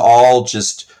thought it was all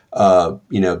just,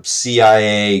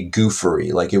 CIA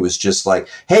goofery. Like it was just like,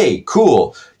 hey,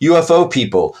 cool, UFO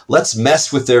people, let's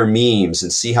mess with their memes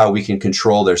and see how we can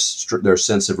control their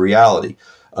sense of reality.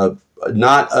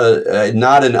 Not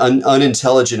an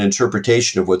unintelligent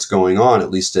interpretation of what's going on,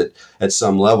 at least at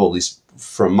some level, at least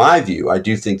from my view. I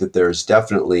do think that there's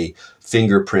definitely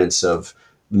fingerprints of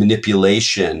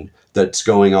manipulation that's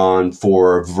going on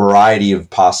for a variety of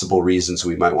possible reasons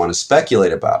we might want to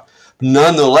speculate about.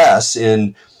 Nonetheless,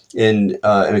 in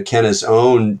McKenna's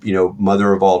own,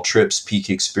 mother of all trips, peak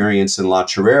experience in La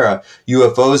Chorrera,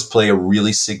 UFOs play a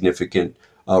really significant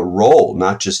role,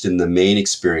 not just in the main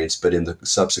experience, but in the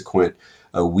subsequent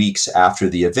weeks after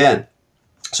the event.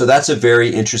 So that's a very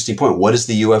interesting point. What is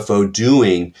the UFO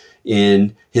doing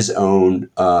in his own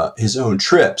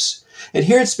trips? And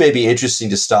here it's maybe interesting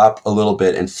to stop a little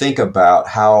bit and think about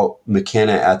how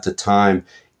McKenna at the time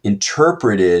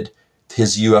interpreted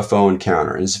his UFO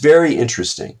encounter. And it's very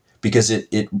interesting because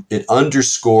it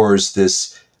underscores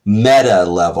this meta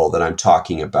level that I'm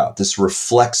talking about, this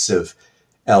reflexive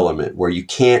element where you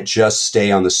can't just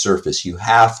stay on the surface. You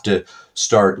have to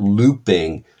start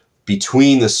looping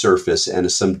between the surface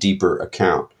and some deeper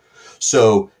account.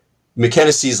 So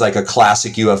McKenna sees like a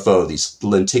classic UFO, these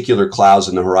lenticular clouds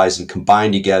in the horizon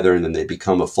combine together, and then they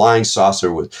become a flying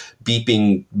saucer with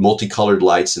beeping multicolored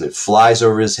lights, and it flies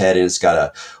over his head, and it's got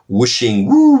a whooshing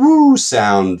woo-woo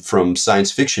sound from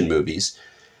science fiction movies.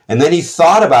 And then he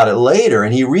thought about it later,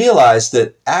 and he realized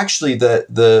that actually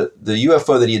the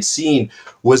UFO that he had seen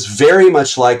was very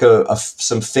much like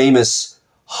some famous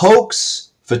hoax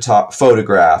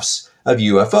photographs of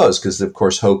UFOs, because of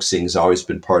course hoaxing has always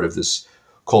been part of this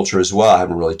culture as well. I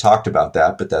haven't really talked about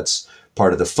that, but that's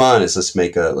part of the fun. Is let's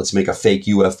make a fake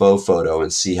UFO photo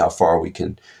and see how far we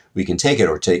can take it,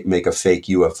 or make a fake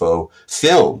UFO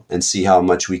film and see how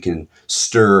much we can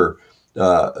stir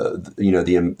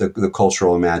the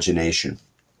cultural imagination.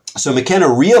 So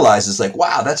McKenna realizes like,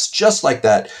 wow, that's just like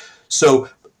that. So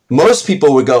most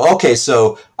people would go, okay,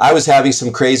 so I was having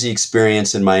some crazy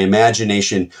experience and my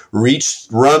imagination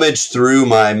rummaged through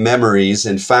my memories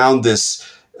and found this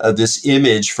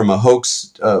image from a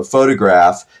hoax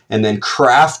photograph, and then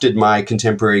crafted my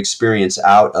contemporary experience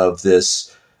out of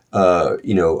this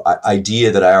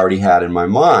idea that I already had in my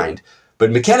mind.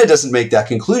 But McKenna doesn't make that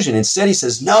conclusion. Instead, he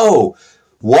says, no,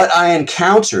 what I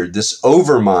encountered, this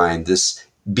overmind, this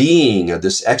being,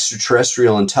 this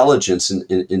extraterrestrial intelligence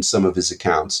in some of his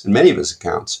accounts, in many of his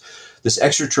accounts, this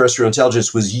extraterrestrial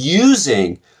intelligence was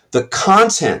using the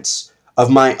contents of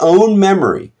my own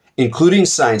memory, including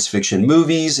science fiction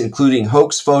movies, including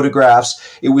hoax photographs.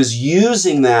 It was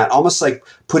using that almost like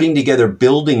putting together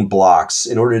building blocks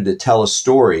in order to tell a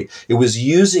story. It was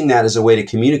using that as a way to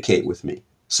communicate with me.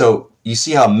 So you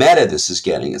see how meta this is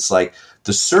getting. It's like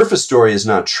the surface story is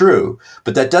not true,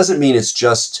 but that doesn't mean it's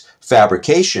just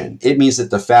fabrication. It means that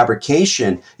the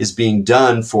fabrication is being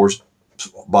done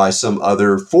by some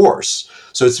other force.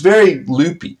 So it's very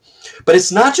loopy. But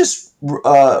it's not just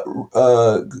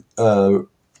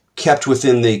kept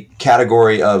within the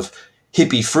category of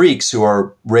hippie freaks who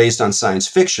are raised on science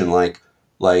fiction like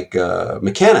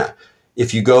McKenna.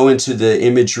 If you go into the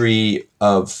imagery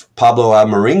of Pablo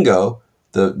Amaringo,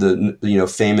 the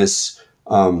famous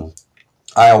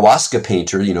ayahuasca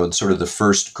painter, sort of the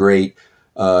first great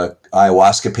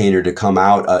ayahuasca painter to come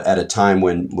out at a time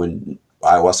when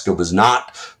ayahuasca was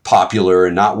not popular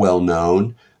and not well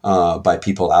known by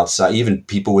people outside, even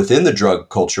people within the drug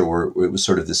culture, it was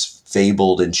sort of this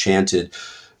fabled, enchanted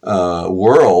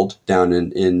world down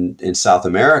in South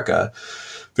America.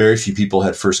 Very few people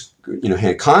had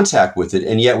had contact with it,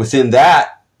 and yet within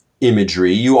that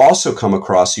imagery, you also come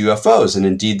across UFOs. And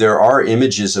indeed, there are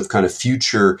images of kind of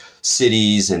future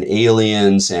cities and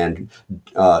aliens and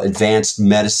advanced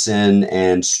medicine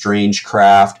and strange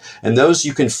craft. And those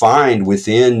you can find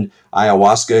within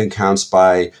ayahuasca accounts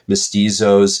by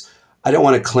mestizos. I don't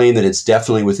want to claim that it's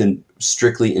definitely within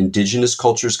strictly indigenous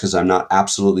cultures, because I'm not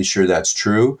absolutely sure that's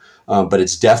true, but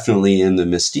it's definitely in the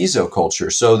mestizo culture.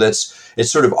 So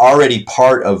it's sort of already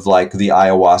part of like the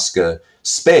ayahuasca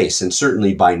space, and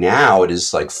certainly by now it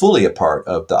is like fully a part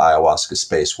of the ayahuasca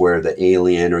space, where the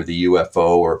alien or the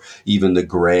UFO or even the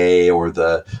gray or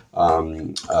the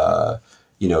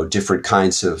different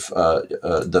kinds of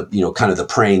kind of the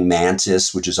praying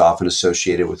mantis, which is often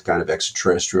associated with kind of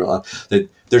extraterrestrial, that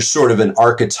there's sort of an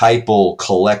archetypal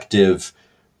collective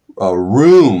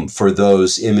room for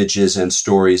those images and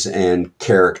stories and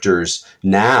characters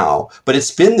now, but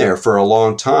it's been there for a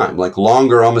long time, like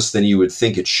longer almost than you would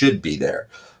think it should be there.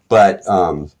 But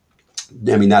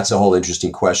that's a whole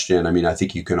interesting question. I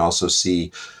think you can also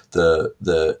see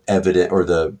the evident or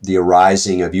the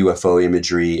arising of UFO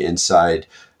imagery inside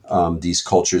these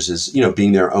cultures as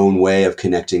being their own way of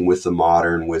connecting with the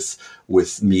modern, with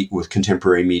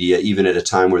contemporary media, even at a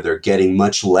time where they're getting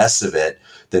much less of it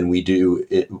than we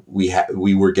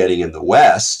were getting in the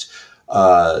West,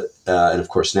 and of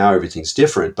course now everything's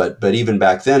different. But even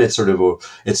back then, it's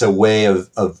it's a way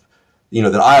of that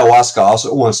ayahuasca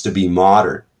also wants to be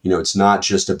modern. It's not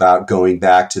just about going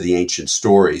back to the ancient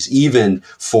stories, even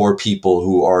for people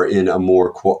who are in a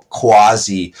more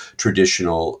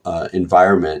quasi-traditional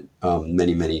environment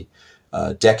many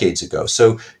decades ago.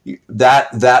 So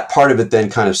that part of it then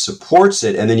kind of supports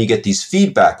it, and then you get these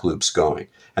feedback loops going.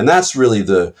 And that's really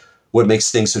what makes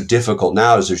things so difficult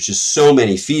now, is there's just so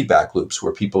many feedback loops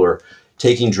where people are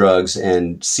taking drugs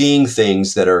and seeing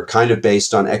things that are kind of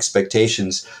based on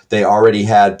expectations they already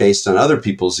had based on other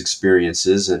people's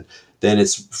experiences. And then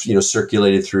it's,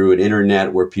 circulated through an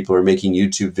internet where people are making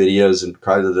YouTube videos and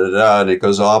it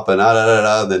goes up and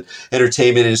then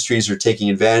entertainment industries are taking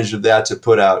advantage of that to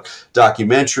put out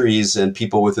documentaries, and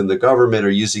people within the government are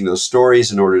using those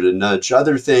stories in order to nudge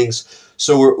other things.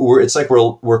 So it's like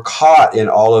we're caught in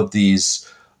all of these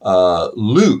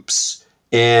loops,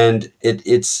 And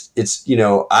it's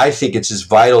I think it's just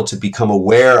vital to become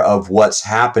aware of what's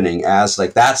happening, as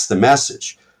like that's the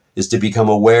message, is to become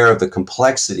aware of the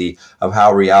complexity of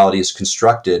how reality is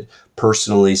constructed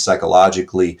personally,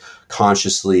 psychologically,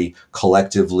 consciously,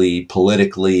 collectively,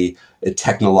 politically,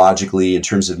 technologically, in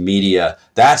terms of media.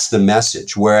 That's the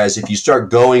message. Whereas if you start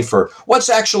going for what's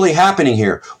actually happening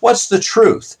here, what's the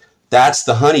truth, that's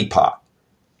the honeypot.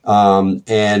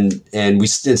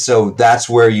 So that's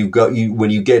where you go. When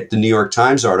you get the New York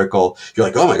Times article, you're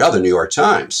like, oh my God, the New York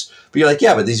Times. But you're like,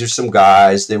 yeah, but these are some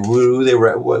guys.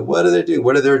 What are they doing?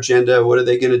 What are their agenda? What are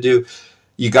they going to do?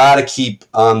 You got to keep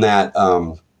on that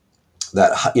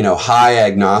high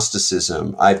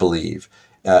agnosticism, I believe,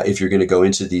 if you're going to go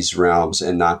into these realms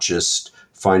and not just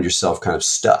find yourself kind of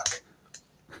stuck.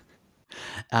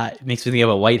 It makes me think of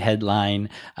a Whitehead line: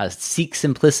 "Seek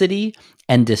simplicity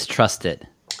and distrust it."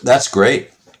 That's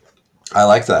great. I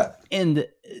like that. And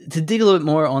to dig a little bit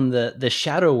more on the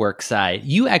shadow work side,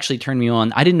 you actually turned me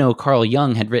on. I didn't know Carl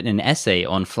Jung had written an essay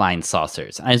on flying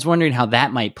saucers. I was wondering how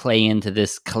that might play into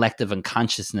this collective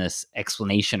unconsciousness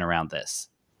explanation around this.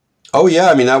 Oh yeah,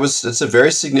 I mean it's a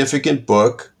very significant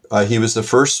book. He was the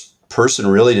first person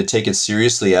really to take it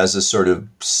seriously as a sort of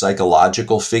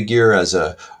psychological figure, as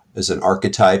an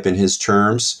archetype in his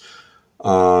terms.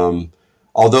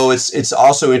 Although it's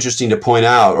also interesting to point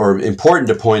out, or important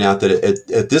to point out, that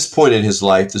at this point in his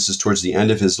life, this is towards the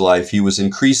end of his life, he was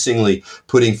increasingly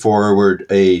putting forward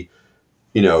a,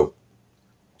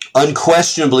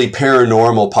 unquestionably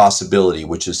paranormal possibility,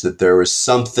 which is that there is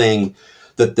something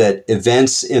that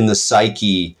events in the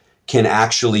psyche can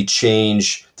actually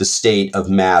change the state of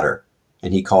matter.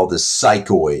 And he called this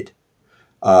psychoid.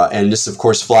 And this, of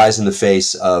course, flies in the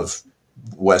face of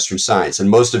Western science. And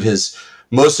most of his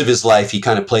life, he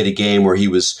kind of played a game where he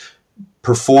was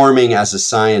performing as a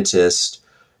scientist,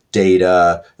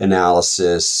 data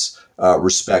analysis,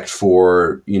 respect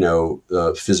for,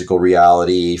 physical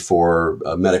reality, for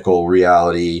medical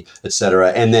reality,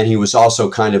 etc. And then he was also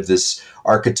kind of this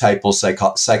archetypal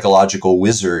psychological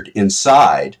wizard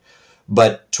inside.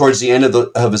 But towards the end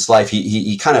of his life,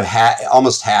 he kind of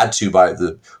almost had to, by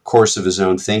the course of his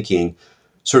own thinking,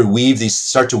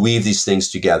 start to weave these things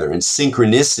together. And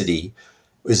synchronicity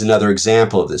is another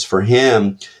example of this. For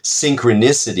him,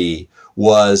 synchronicity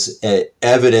was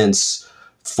evidence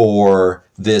for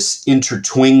this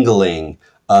intertwingling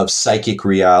of psychic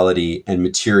reality and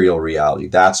material reality.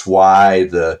 That's why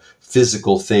the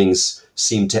physical things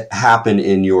seem to happen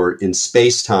in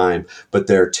space-time, but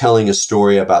they're telling a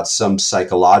story about some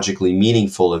psychologically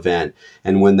meaningful event.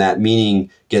 And when that meaning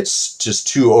gets just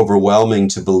too overwhelming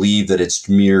to believe that it's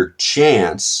mere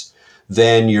chance,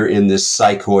 then you're in this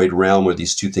psychoid realm where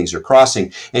these two things are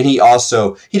crossing. And he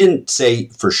didn't say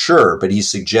for sure, but he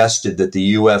suggested that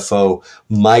the UFO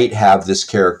might have this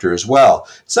character as well.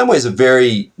 In some ways, a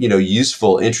very,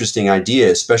 useful, interesting idea,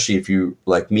 especially if you,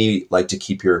 like me, like to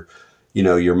keep your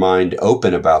mind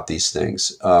open about these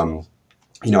things. I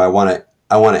want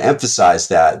to emphasize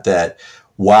that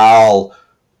while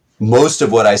most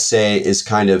of what I say is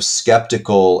kind of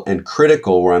skeptical and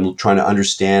critical, where I'm trying to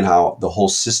understand how the whole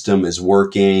system is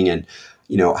working and,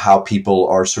 how people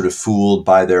are sort of fooled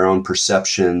by their own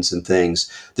perceptions and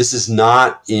things. This is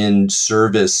not in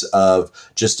service of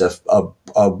just a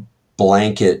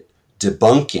blanket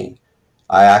debunking.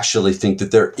 I actually think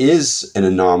that there is an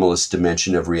anomalous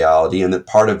dimension of reality, and that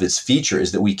part of its feature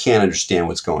is that we can't understand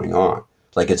what's going on.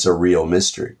 Like it's a real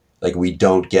mystery. Like we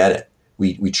don't get it.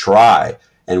 We try,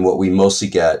 and what we mostly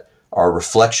get are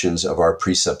reflections of our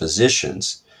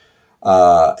presuppositions.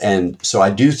 And so I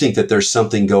do think that there's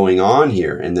something going on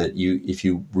here, and that if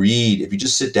you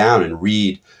just sit down and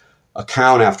read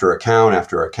account after account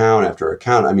after account after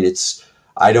account, I mean,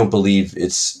 I don't believe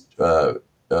it's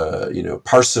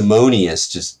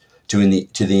parsimonious to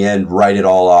the end write it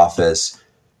all off as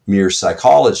mere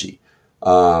psychology.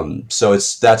 So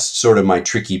that's sort of my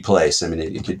tricky place. I mean,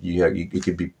 you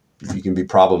can be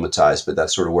problematized, but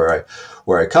that's sort of where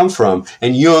I come from.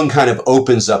 And Jung kind of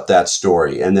opens up that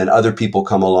story, and then other people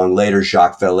come along later.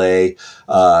 Jacques Vallée,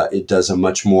 it does a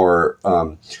much more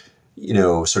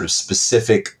sort of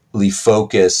specifically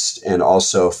focused and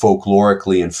also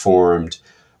folklorically informed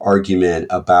argument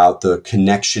about the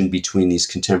connection between these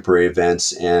contemporary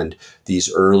events and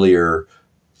these earlier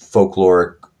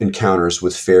folkloric encounters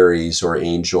with fairies or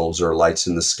angels or lights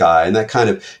in the sky. And that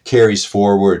kind of carries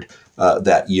forward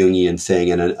that Jungian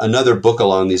thing. And another book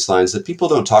along these lines that people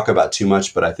don't talk about too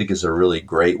much, but I think is a really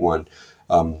great one,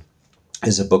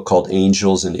 is a book called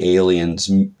Angels and Aliens,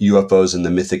 UFOs and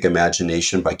the Mythic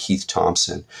Imagination by Keith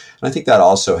Thompson. And I think that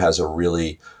also has a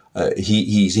really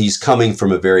he's coming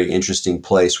from a very interesting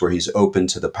place where he's open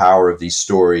to the power of these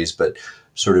stories, but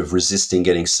sort of resisting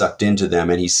getting sucked into them.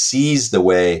 And he sees the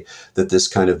way that this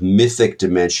kind of mythic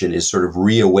dimension is sort of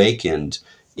reawakened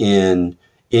in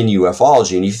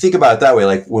ufology. And you think about it that way,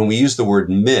 like when we use the word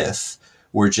myth,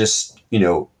 we're just,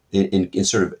 in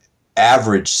sort of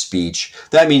average speech,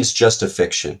 that means just a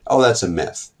fiction. Oh, that's a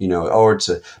myth, or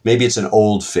maybe it's an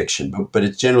old fiction, but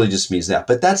it generally just means that.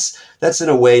 But that's in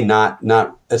a way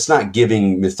it's not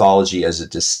giving mythology as a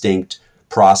distinct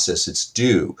process its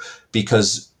due,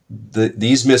 because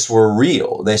these myths were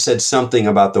real. They said something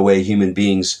about the way human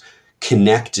beings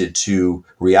connected to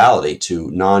reality, to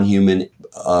non-human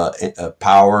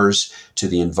powers, to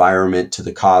the environment, to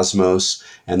the cosmos.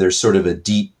 And there's sort of a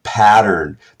deep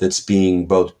pattern that's being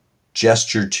both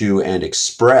gestured to and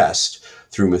expressed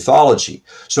through mythology.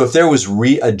 So if there was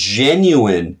a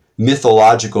genuine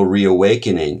mythological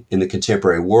reawakening in the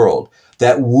contemporary world,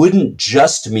 that wouldn't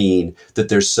just mean that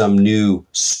there's some new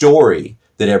story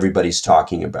that everybody's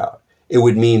talking about. It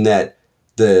would mean that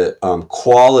the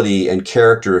quality and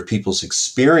character of people's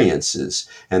experiences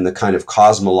and the kind of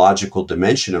cosmological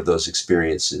dimension of those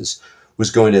experiences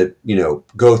was going to,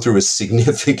 go through a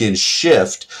significant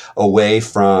shift away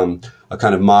from a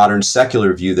kind of modern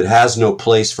secular view that has no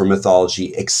place for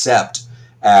mythology except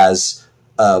as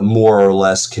a more or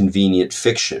less convenient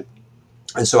fiction.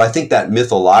 And so I think that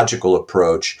mythological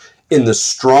approach, in the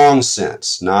strong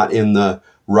sense, not in the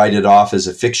write it off as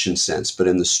a fiction sense, but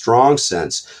in the strong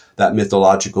sense, that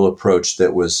mythological approach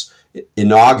that was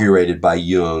inaugurated by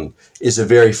Jung is a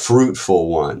very fruitful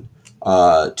one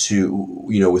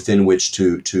within which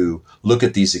to look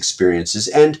at these experiences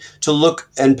and to look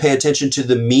and pay attention to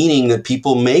the meaning that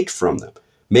people make from them.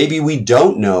 Maybe we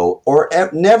don't know or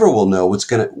never will know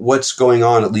what's going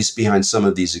on, at least behind some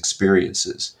of these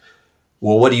experiences.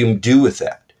 Well, what do you do with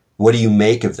that? What do you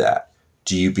make of that?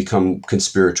 Do you become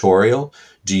conspiratorial?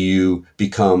 Do you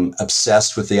become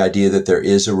obsessed with the idea that there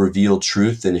is a revealed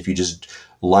truth, and if you just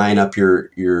line up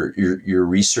your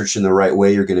research in the right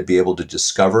way, you're going to be able to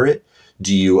discover it?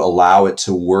 Do you allow it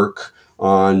to work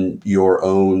on your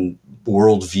own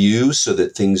worldview so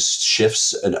that things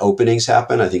shifts and openings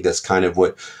happen? I think that's kind of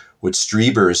what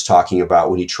Strieber is talking about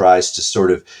when he tries to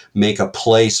sort of make a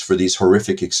place for these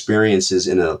horrific experiences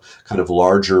in a kind of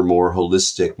larger, more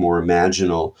holistic, more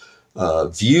imaginal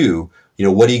view.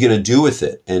 What are you going to do with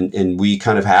it? And we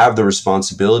kind of have the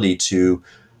responsibility to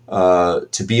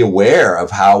be aware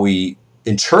of how we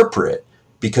interpret,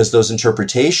 because those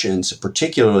interpretations,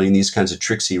 particularly in these kinds of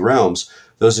tricksy realms,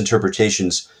 those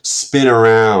interpretations spin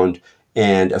around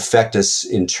and affect us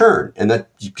in turn. And that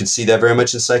you can see that very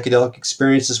much in psychedelic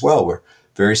experience as well, where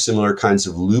very similar kinds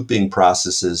of looping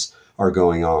processes are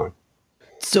going on.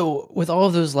 So with all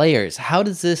of those layers, how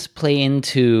does this play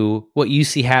into what you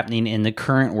see happening in the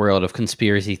current world of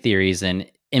conspiracy theories and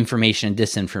information and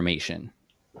disinformation?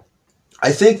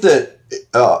 I think that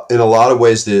in a lot of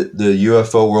ways, the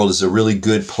UFO world is a really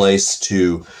good place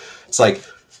to, it's like,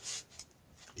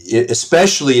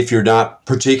 especially if you're not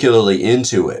particularly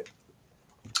into it.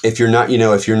 If you're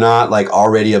not like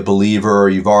already a believer, or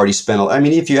you've already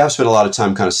if you have spent a lot of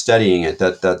time kind of studying it,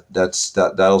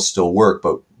 that'll still work.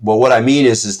 But what I mean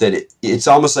is that it's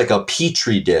almost like a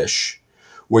petri dish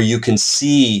where you can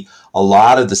see a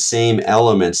lot of the same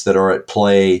elements that are at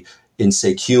play in,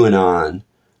 say, QAnon,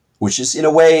 which is in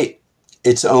a way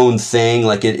its own thing.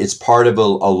 Like it's part of a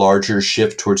larger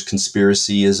shift towards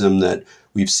conspiracyism that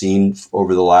we've seen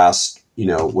over the last,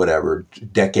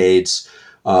 decades.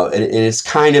 And it's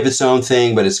kind of its own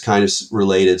thing, but it's kind of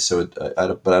related. So, I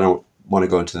don't want to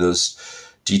go into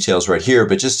those details right here.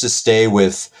 But just to stay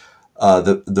with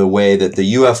the way that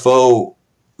the UFO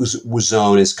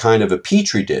zone is kind of a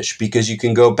petri dish, because you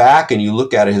can go back and you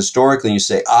look at it historically and you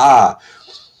say,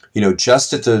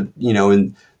 just at the,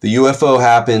 and the UFO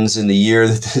happens in the year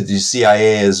that the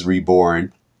CIA is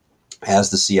reborn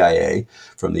as the CIA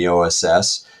from the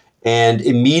OSS. And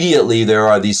immediately there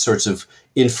are these sorts of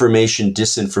information,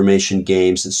 disinformation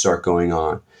games that start going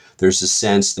on. There's a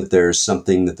sense that there's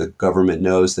something that the government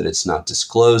knows that it's not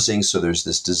disclosing. So there's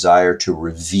this desire to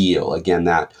reveal, again,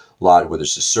 that lot where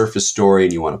there's a surface story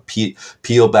and you want to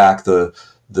peel back the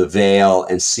veil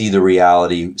and see the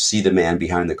reality, see the man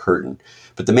behind the curtain.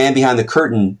 But the man behind the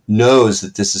curtain knows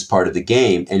that this is part of the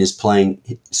game and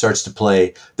starts to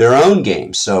play their own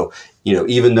game. So,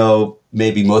 even though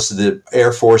maybe most of the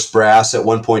Air Force brass at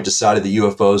one point decided the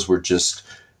UFOs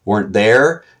weren't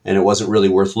there and it wasn't really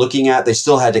worth looking at, they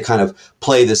still had to kind of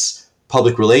play this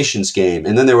public relations game.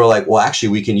 And then they were like, well, actually,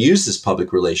 we can use this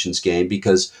public relations game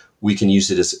because we can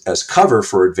use it as cover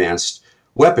for advanced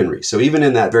weaponry. So even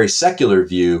in that very secular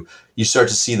view, you start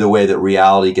to see the way that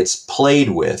reality gets played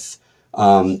with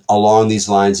along these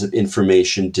lines of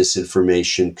information,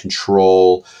 disinformation,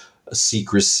 control,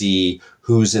 secrecy,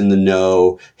 who's in the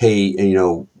know. Hey,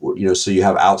 so you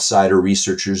have outsider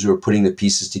researchers who are putting the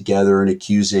pieces together and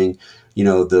accusing,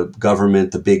 the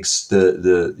government, the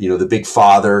big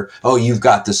father. Oh, you've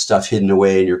got this stuff hidden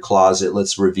away in your closet.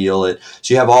 Let's reveal it.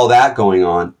 So you have all that going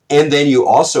on. And then you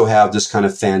also have this kind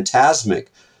of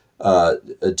phantasmic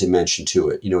dimension to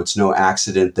it. It's no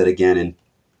accident that, again,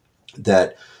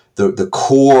 that the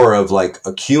core of like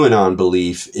a QAnon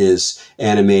belief is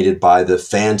animated by the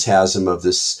phantasm of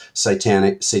this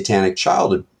satanic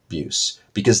child abuse,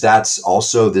 because that's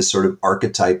also this sort of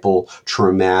archetypal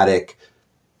traumatic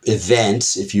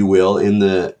event, if you will, in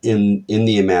the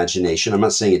imagination. I'm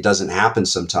not saying it doesn't happen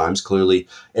sometimes. Clearly,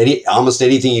 almost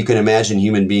anything you can imagine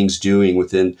human beings doing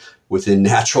within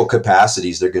natural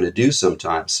capacities, they're going to do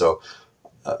sometimes. So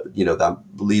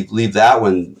leave that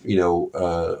one,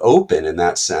 open in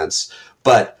that sense.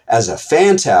 But as a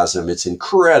phantasm, it's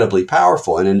incredibly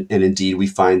powerful. And indeed, we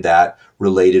find that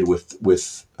related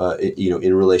with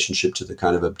in relationship to the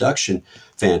kind of abduction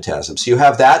phantasm. So you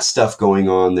have that stuff going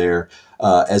on there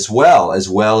as well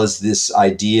as this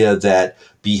idea that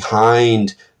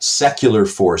behind secular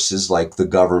forces like the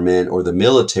government or the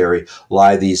military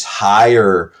lie these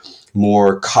higher,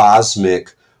 more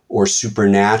cosmic or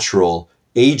supernatural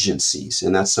agencies.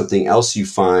 And that's something else you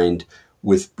find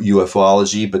with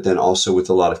ufology, but then also with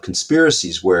a lot of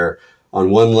conspiracies, where on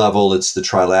one level it's the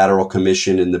Trilateral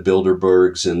Commission and the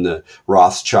Bilderbergs and the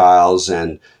Rothschilds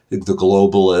and the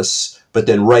globalists, but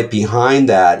then right behind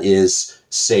that is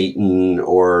Satan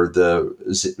or the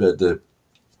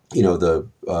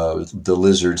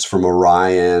lizards from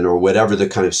Orion, or whatever the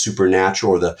kind of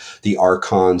supernatural, or the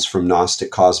archons from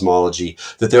Gnostic cosmology,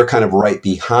 that they're kind of right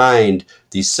behind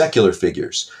these secular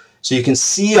figures. So you can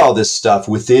see all this stuff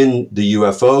within the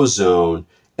UFO zone,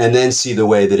 and then see the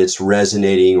way that it's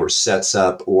resonating or sets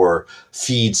up or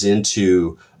feeds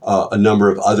into a number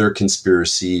of other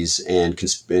conspiracies and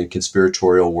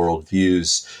conspiratorial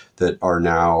worldviews that are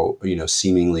now,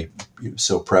 seemingly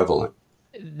so prevalent.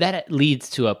 That leads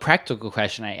to a practical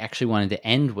question I actually wanted to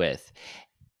end with.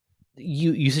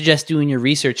 You suggest doing your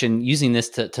research and using this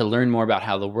to learn more about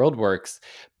how the world works,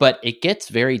 but it gets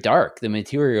very dark, the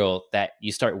material that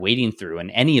you start wading through in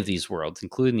any of these worlds,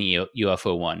 including the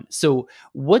UFO one. So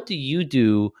what do you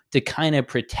do to kind of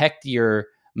protect your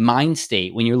mind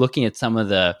state when you're looking at some of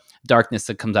the darkness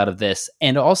that comes out of this?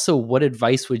 And also, what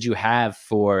advice would you have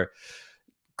for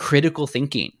critical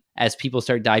thinking as people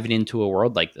start diving into a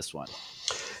world like this one?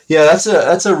 Yeah,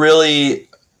 that's a really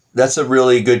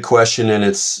good question, and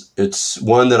it's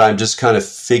one that I'm just kind of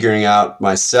figuring out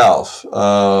myself,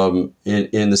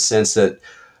 in the sense that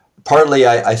partly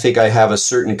I think I have a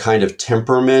certain kind of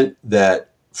temperament that,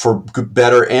 for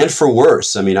better and for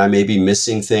worse, I mean, I may be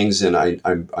missing things, and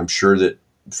I'm sure that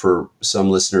for some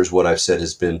listeners what I've said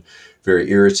has been very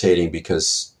irritating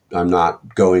because I'm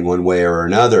not going one way or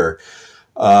another,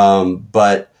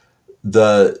 but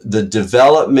the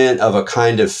development of a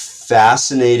kind of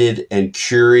fascinated and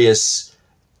curious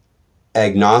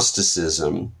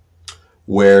agnosticism,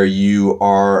 where you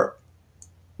are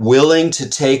willing to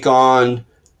take on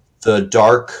the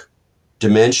dark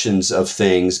dimensions of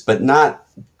things, but not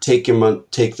take them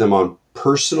on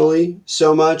personally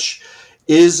so much,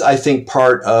 is, I think,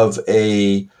 part of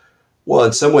in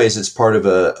some ways it's part of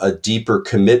a deeper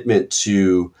commitment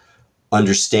to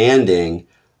understanding,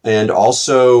 and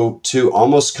also to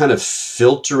almost kind of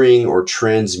filtering or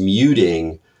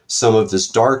transmuting some of this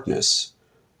darkness,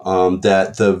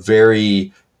 that the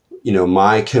very,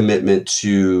 my commitment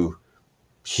to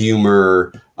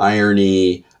humor,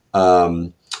 irony,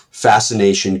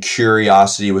 fascination,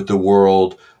 curiosity with the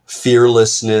world,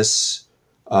 fearlessness,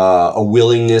 a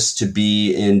willingness to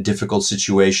be in difficult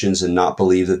situations and not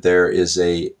believe that there is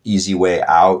a easy way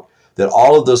out, that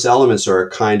all of those elements are a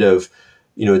kind of,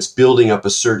 it's building up a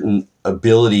certain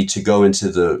ability to go into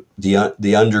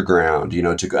the underground,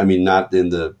 not in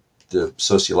the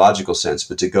sociological sense,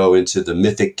 but to go into the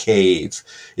mythic cave,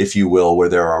 if you will, where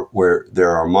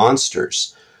there are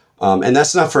monsters. And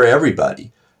that's not for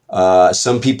everybody.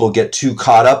 Some people get too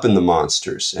caught up in the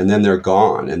monsters, and then they're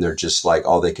gone, and they're just like,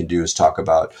 all they can do is talk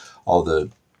about all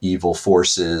the evil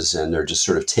forces, and they're just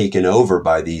sort of taken over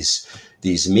by these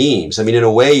memes. I mean, in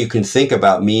a way, you can think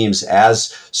about memes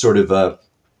as sort of a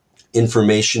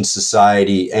information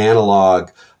society analog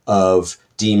of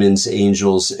demons,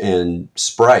 angels, and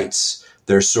sprites.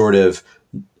 They're sort of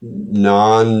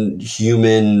non-human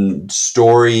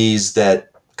stories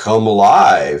that come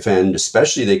alive, and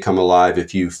especially they come alive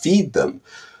if you feed them.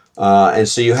 And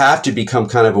so you have to become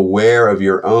kind of aware of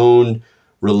your own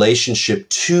relationship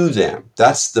to them.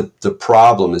 That's the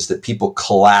problem, is that people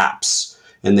collapse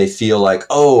and they feel like,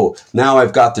 oh, now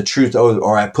I've got the truth, oh,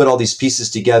 or I put all these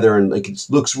pieces together and like it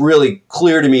looks really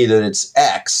clear to me that it's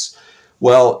X.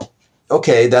 Well,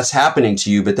 okay, that's happening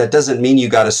to you, but that doesn't mean you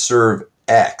got to serve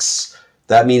X.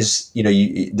 That means, you know,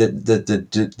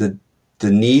 the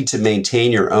need to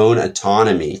maintain your own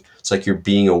autonomy. It's like you're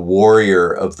being a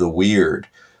warrior of the weird,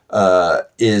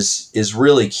 is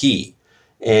really key.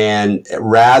 And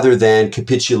rather than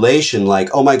capitulation, like,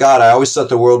 oh my God, I always thought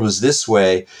the world was this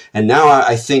way, and now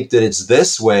I think that it's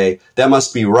this way, that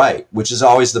must be right, which is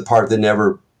always the part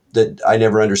that I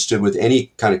never understood with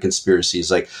any kind of conspiracies.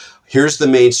 Like, here's the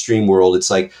mainstream world. It's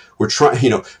like we're trying,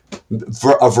 you know,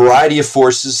 a variety of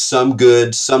forces, some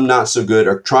good, some not so good,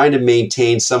 are trying to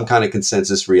maintain some kind of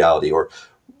consensus reality or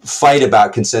fight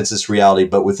about consensus reality,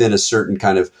 but within a certain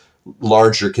kind of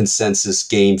larger consensus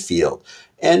game field.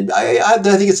 And I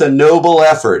think it's a noble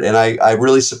effort, and I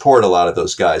really support a lot of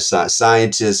those guys,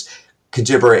 scientists,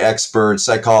 contemporary experts,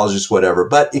 psychologists, whatever.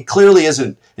 But it clearly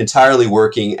isn't entirely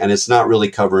working, and it's not really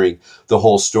covering the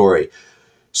whole story.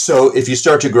 So if you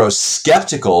start to grow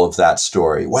skeptical of that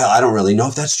story, well, I don't really know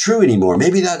if that's true anymore.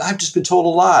 Maybe that I've just been told a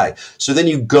lie. So then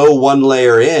you go one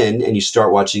layer in and you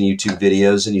start watching YouTube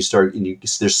videos, and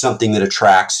there's something that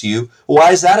attracts you.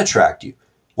 Why does that attract you?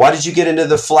 Why did you get into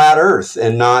the flat earth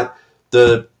and not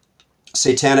the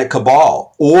satanic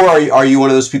cabal? Or are you one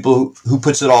of those people who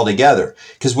puts it all together?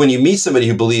 Because when you meet somebody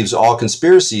who believes all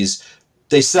conspiracies,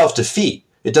 they self-defeat.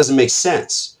 It doesn't make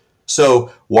sense.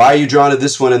 So why are you drawn to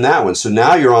this one and that one? So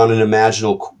now you're on an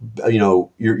imaginal, you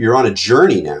know, you're on a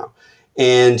journey now.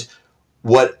 And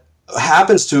what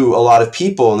happens to a lot of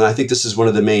people, and I think this is one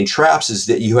of the main traps, is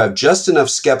that you have just enough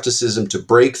skepticism to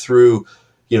break through,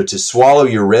 you know, to swallow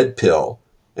your red pill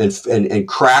and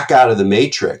crack out of the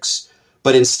matrix.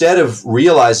 But instead of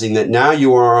realizing that now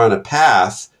you are on a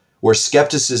path where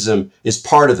skepticism is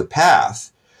part of the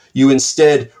path, you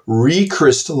instead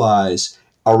recrystallize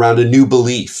around a new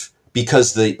belief,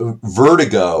 because the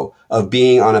vertigo of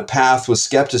being on a path with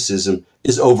skepticism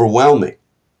is overwhelming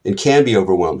and can be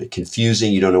overwhelming,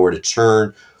 confusing. You don't know where to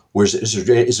turn.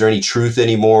 Is there any truth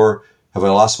anymore? Have I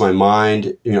lost my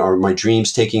mind? You know, are my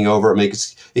dreams taking over?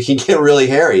 It can get really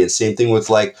hairy. And same thing with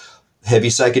like heavy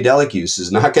psychedelic use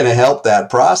is not going to help that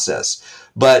process.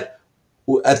 But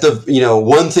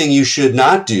one thing you should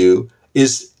not do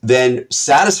is then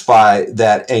satisfy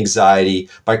that anxiety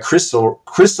by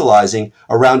crystallizing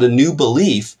around a new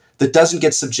belief that doesn't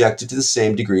get subjected to the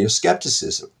same degree of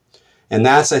skepticism. And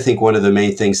that's, I think, one of the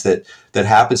main things that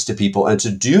happens to people. And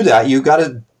to do that, you got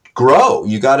to grow.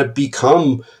 You got to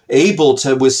become able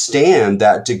to withstand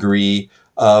that degree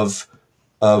of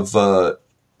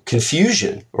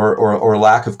confusion or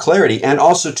lack of clarity, and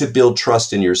also to build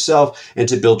trust in yourself and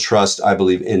to build trust, I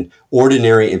believe, in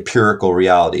ordinary empirical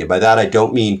reality. And by that, I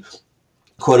don't mean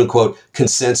quote unquote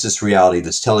consensus reality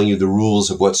that's telling you the rules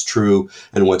of what's true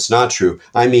and what's not true.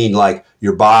 I mean like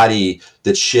your body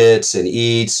that shits and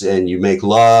eats, and you make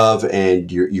love,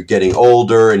 and you're getting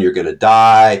older and you're going to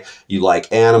die. You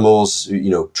like animals, you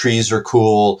know, trees are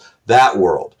cool, that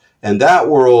world. And that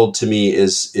world to me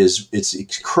is it's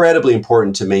incredibly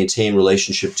important to maintain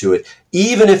relationship to it,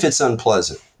 even if it's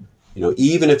unpleasant. You know,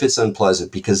 even if it's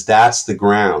unpleasant, because that's the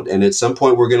ground. And at some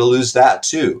point we're going to lose that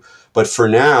too. But for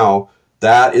now,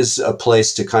 that is a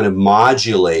place to kind of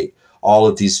modulate all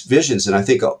of these visions. And I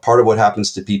think part of what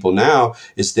happens to people now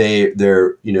is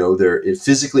they're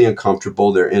physically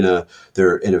uncomfortable. They're in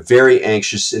a very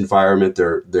anxious environment.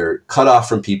 They're cut off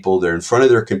from people. They're in front of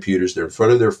their computers. They're in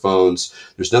front of their phones.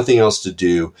 There's nothing else to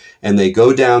do. And they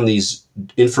go down these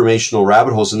informational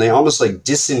rabbit holes, and they almost like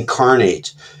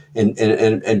disincarnate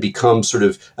and become sort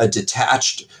of a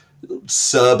detached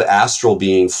sub-astral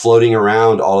being floating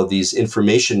around all of these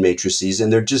information matrices,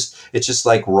 and it's just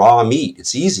like raw meat.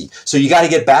 It's easy. So you got to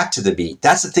get back to the meat.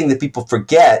 That's the thing that people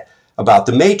forget about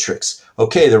the matrix.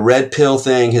 Okay, the red pill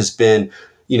thing has been,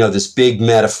 you know, this big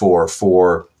metaphor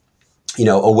for, you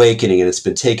know, awakening, and it's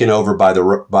been taken over by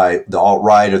the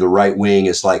alt-right or the right wing.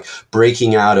 It's like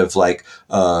breaking out of like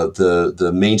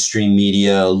the mainstream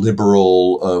media,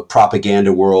 liberal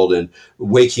propaganda world, and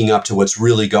waking up to what's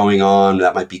really going on.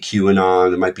 That might be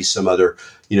QAnon. There might be some other,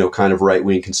 you know, kind of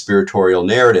right-wing conspiratorial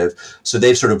narrative. So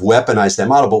they've sort of weaponized that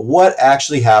model. But what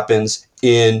actually happens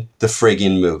in the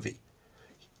friggin' movie?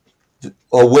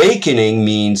 Awakening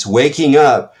means waking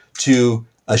up to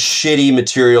a shitty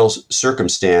material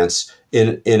circumstance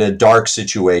in a dark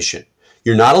situation.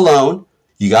 You're not alone.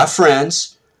 You got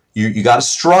friends. You got to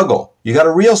struggle. You got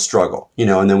a real struggle,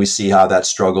 and then we see how that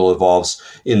struggle evolves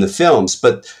in the films.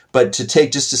 But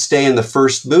to stay in the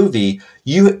first movie,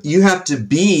 you have to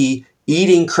be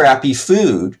eating crappy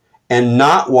food and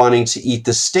not wanting to eat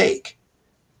the steak.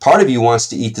 Part of you wants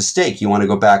to eat the steak. You want to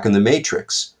go back in the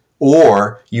Matrix,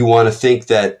 or you want to think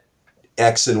that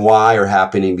X and Y are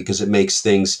happening because it makes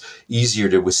things easier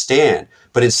to withstand.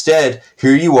 But instead,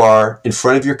 here you are in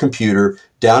front of your computer,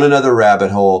 down another rabbit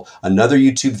hole, another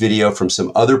YouTube video from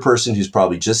some other person who's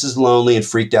probably just as lonely and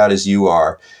freaked out as you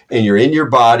are. And you're in your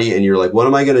body and you're like, what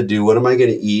am I going to do? What am I going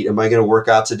to eat? Am I going to work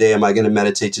out today? Am I going to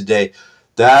meditate today?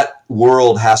 That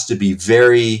world has to be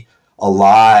very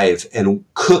alive and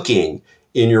cooking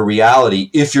in your reality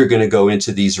if you're going to go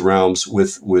into these realms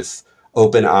with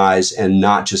open eyes and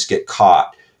not just get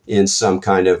caught in some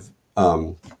kind of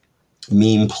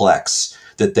memeplex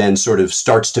that then sort of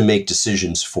starts to make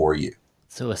decisions for you.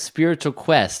 So a spiritual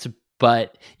quest,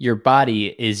 but your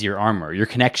body is your armor. Your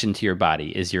connection to your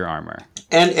body is your armor.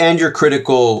 And you're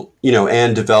critical,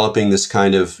 and developing this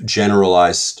kind of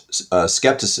generalized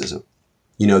skepticism.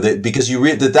 Because you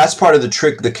read that's part of the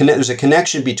trick. There's a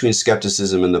connection between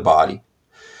skepticism and the body,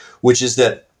 which is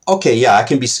that, okay, yeah, I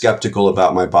can be skeptical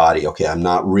about my body. Okay, I'm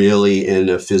not really in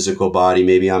a physical body.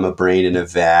 Maybe I'm a brain in a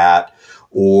vat,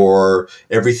 or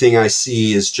everything I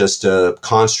see is just a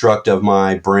construct of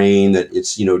my brain that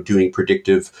it's, doing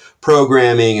predictive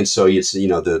programming. And so it's,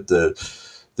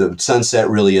 the sunset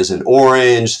really isn't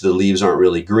orange. The leaves aren't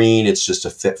really green. It's just a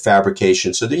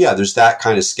fabrication. So there's that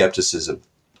kind of skepticism.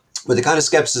 But the kind of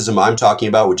skepticism I'm talking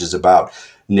about, which is about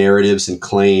narratives and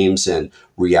claims and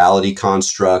reality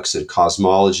constructs and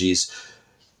cosmologies,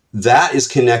 that is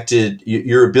connected.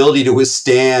 Your ability to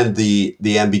withstand the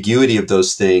ambiguity of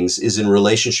those things is in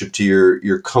relationship to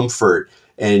your comfort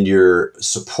and your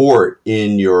support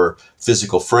in your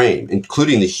physical frame,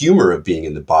 including the humor of being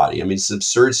in the body. I mean, it's an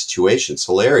absurd situation. It's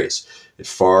hilarious. It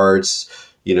farts.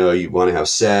 You want to have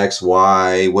sex.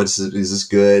 Why? Is this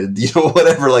good?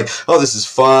 Whatever. Like, oh, this is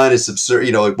fun. It's absurd.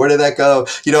 Like, where did that go?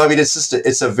 I mean,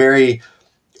 it's a very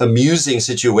amusing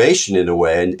situation in a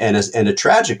way, and a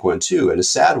tragic one too, and a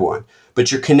sad one.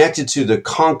 But you're connected to the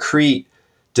concrete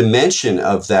dimension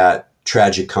of that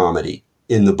tragic comedy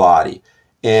in the body,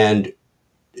 and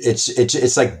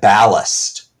it's like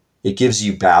ballast. It gives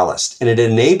you ballast, and it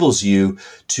enables you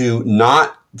to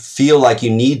not feel like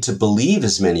you need to believe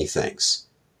as many things.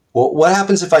 Well, what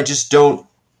happens if I just don't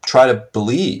try to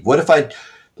believe? What if I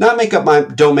don't make up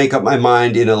my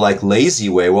mind in a like lazy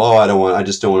way? Well, I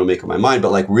just don't want to make up my mind,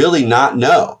 but like really not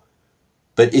know.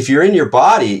 But if you're in your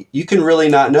body, you can really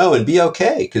not know and be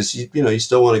okay, because you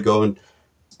still want to go and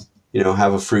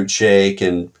have a fruit shake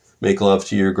and make love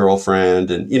to your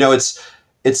girlfriend, and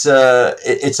it's a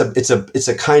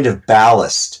kind of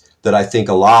ballast that I think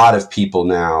a lot of people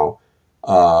now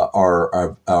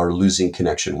are losing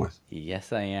connection with.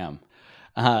 Yes, I am.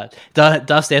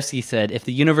 Dostoevsky said, if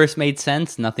the universe made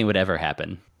sense, nothing would ever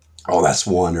happen. Oh, that's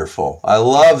wonderful. I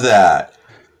love that.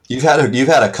 You've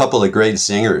had a couple of great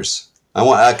singers. I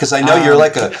want, because I know you're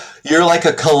like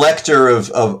a collector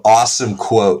of awesome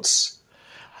quotes.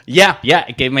 Yeah.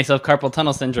 I gave myself carpal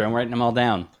tunnel syndrome. I'm writing them all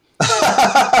down.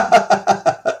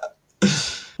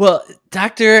 Well,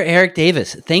 Dr. Erik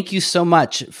Davis, thank you so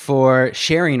much for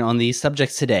sharing on these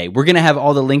subjects today. We're going to have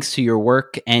all the links to your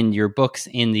work and your books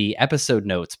in the episode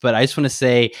notes, but I just want to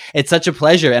say it's such a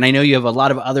pleasure. And I know you have a lot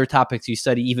of other topics you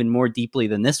study even more deeply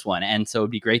than this one. And so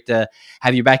it'd be great to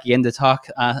have you back again to talk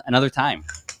another time.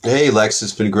 Hey, Lex,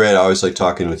 it's been great. I always like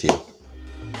talking with you.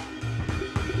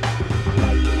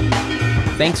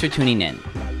 Thanks for tuning in.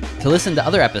 To listen to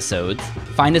other episodes,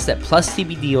 find us at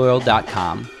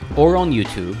pluscbdoil.com or on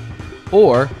YouTube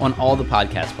or on all the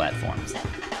podcast platforms.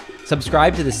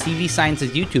 Subscribe to the CV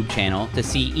Sciences YouTube channel to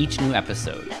see each new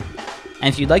episode.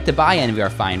 And if you'd like to buy any of our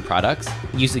fine products,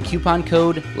 use the coupon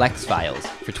code Lex Files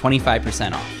for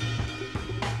 25% off.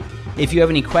 If you have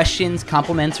any questions,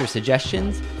 compliments, or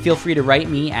suggestions, feel free to write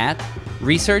me at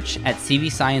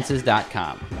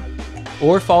research@cvsciences.com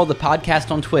or follow the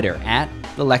podcast on Twitter at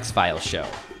The Lex Files Show.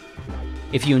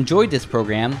 If you enjoyed this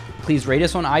program, please rate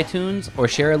us on iTunes or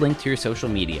share a link to your social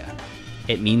media.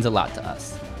 It means a lot to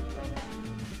us.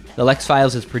 The Lex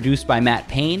Files is produced by Matt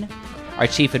Payne. Our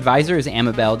chief advisor is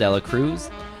Amabel Dela Cruz.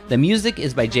 The music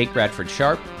is by Jake Bradford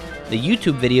Sharp. The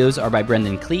YouTube videos are by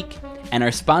Brendan Cleek. And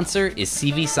our sponsor is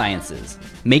CV Sciences,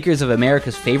 makers of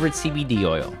America's favorite CBD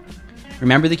oil.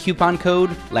 Remember the coupon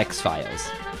code LEXFILES.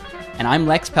 And I'm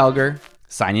Lex Pelger,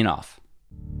 signing off.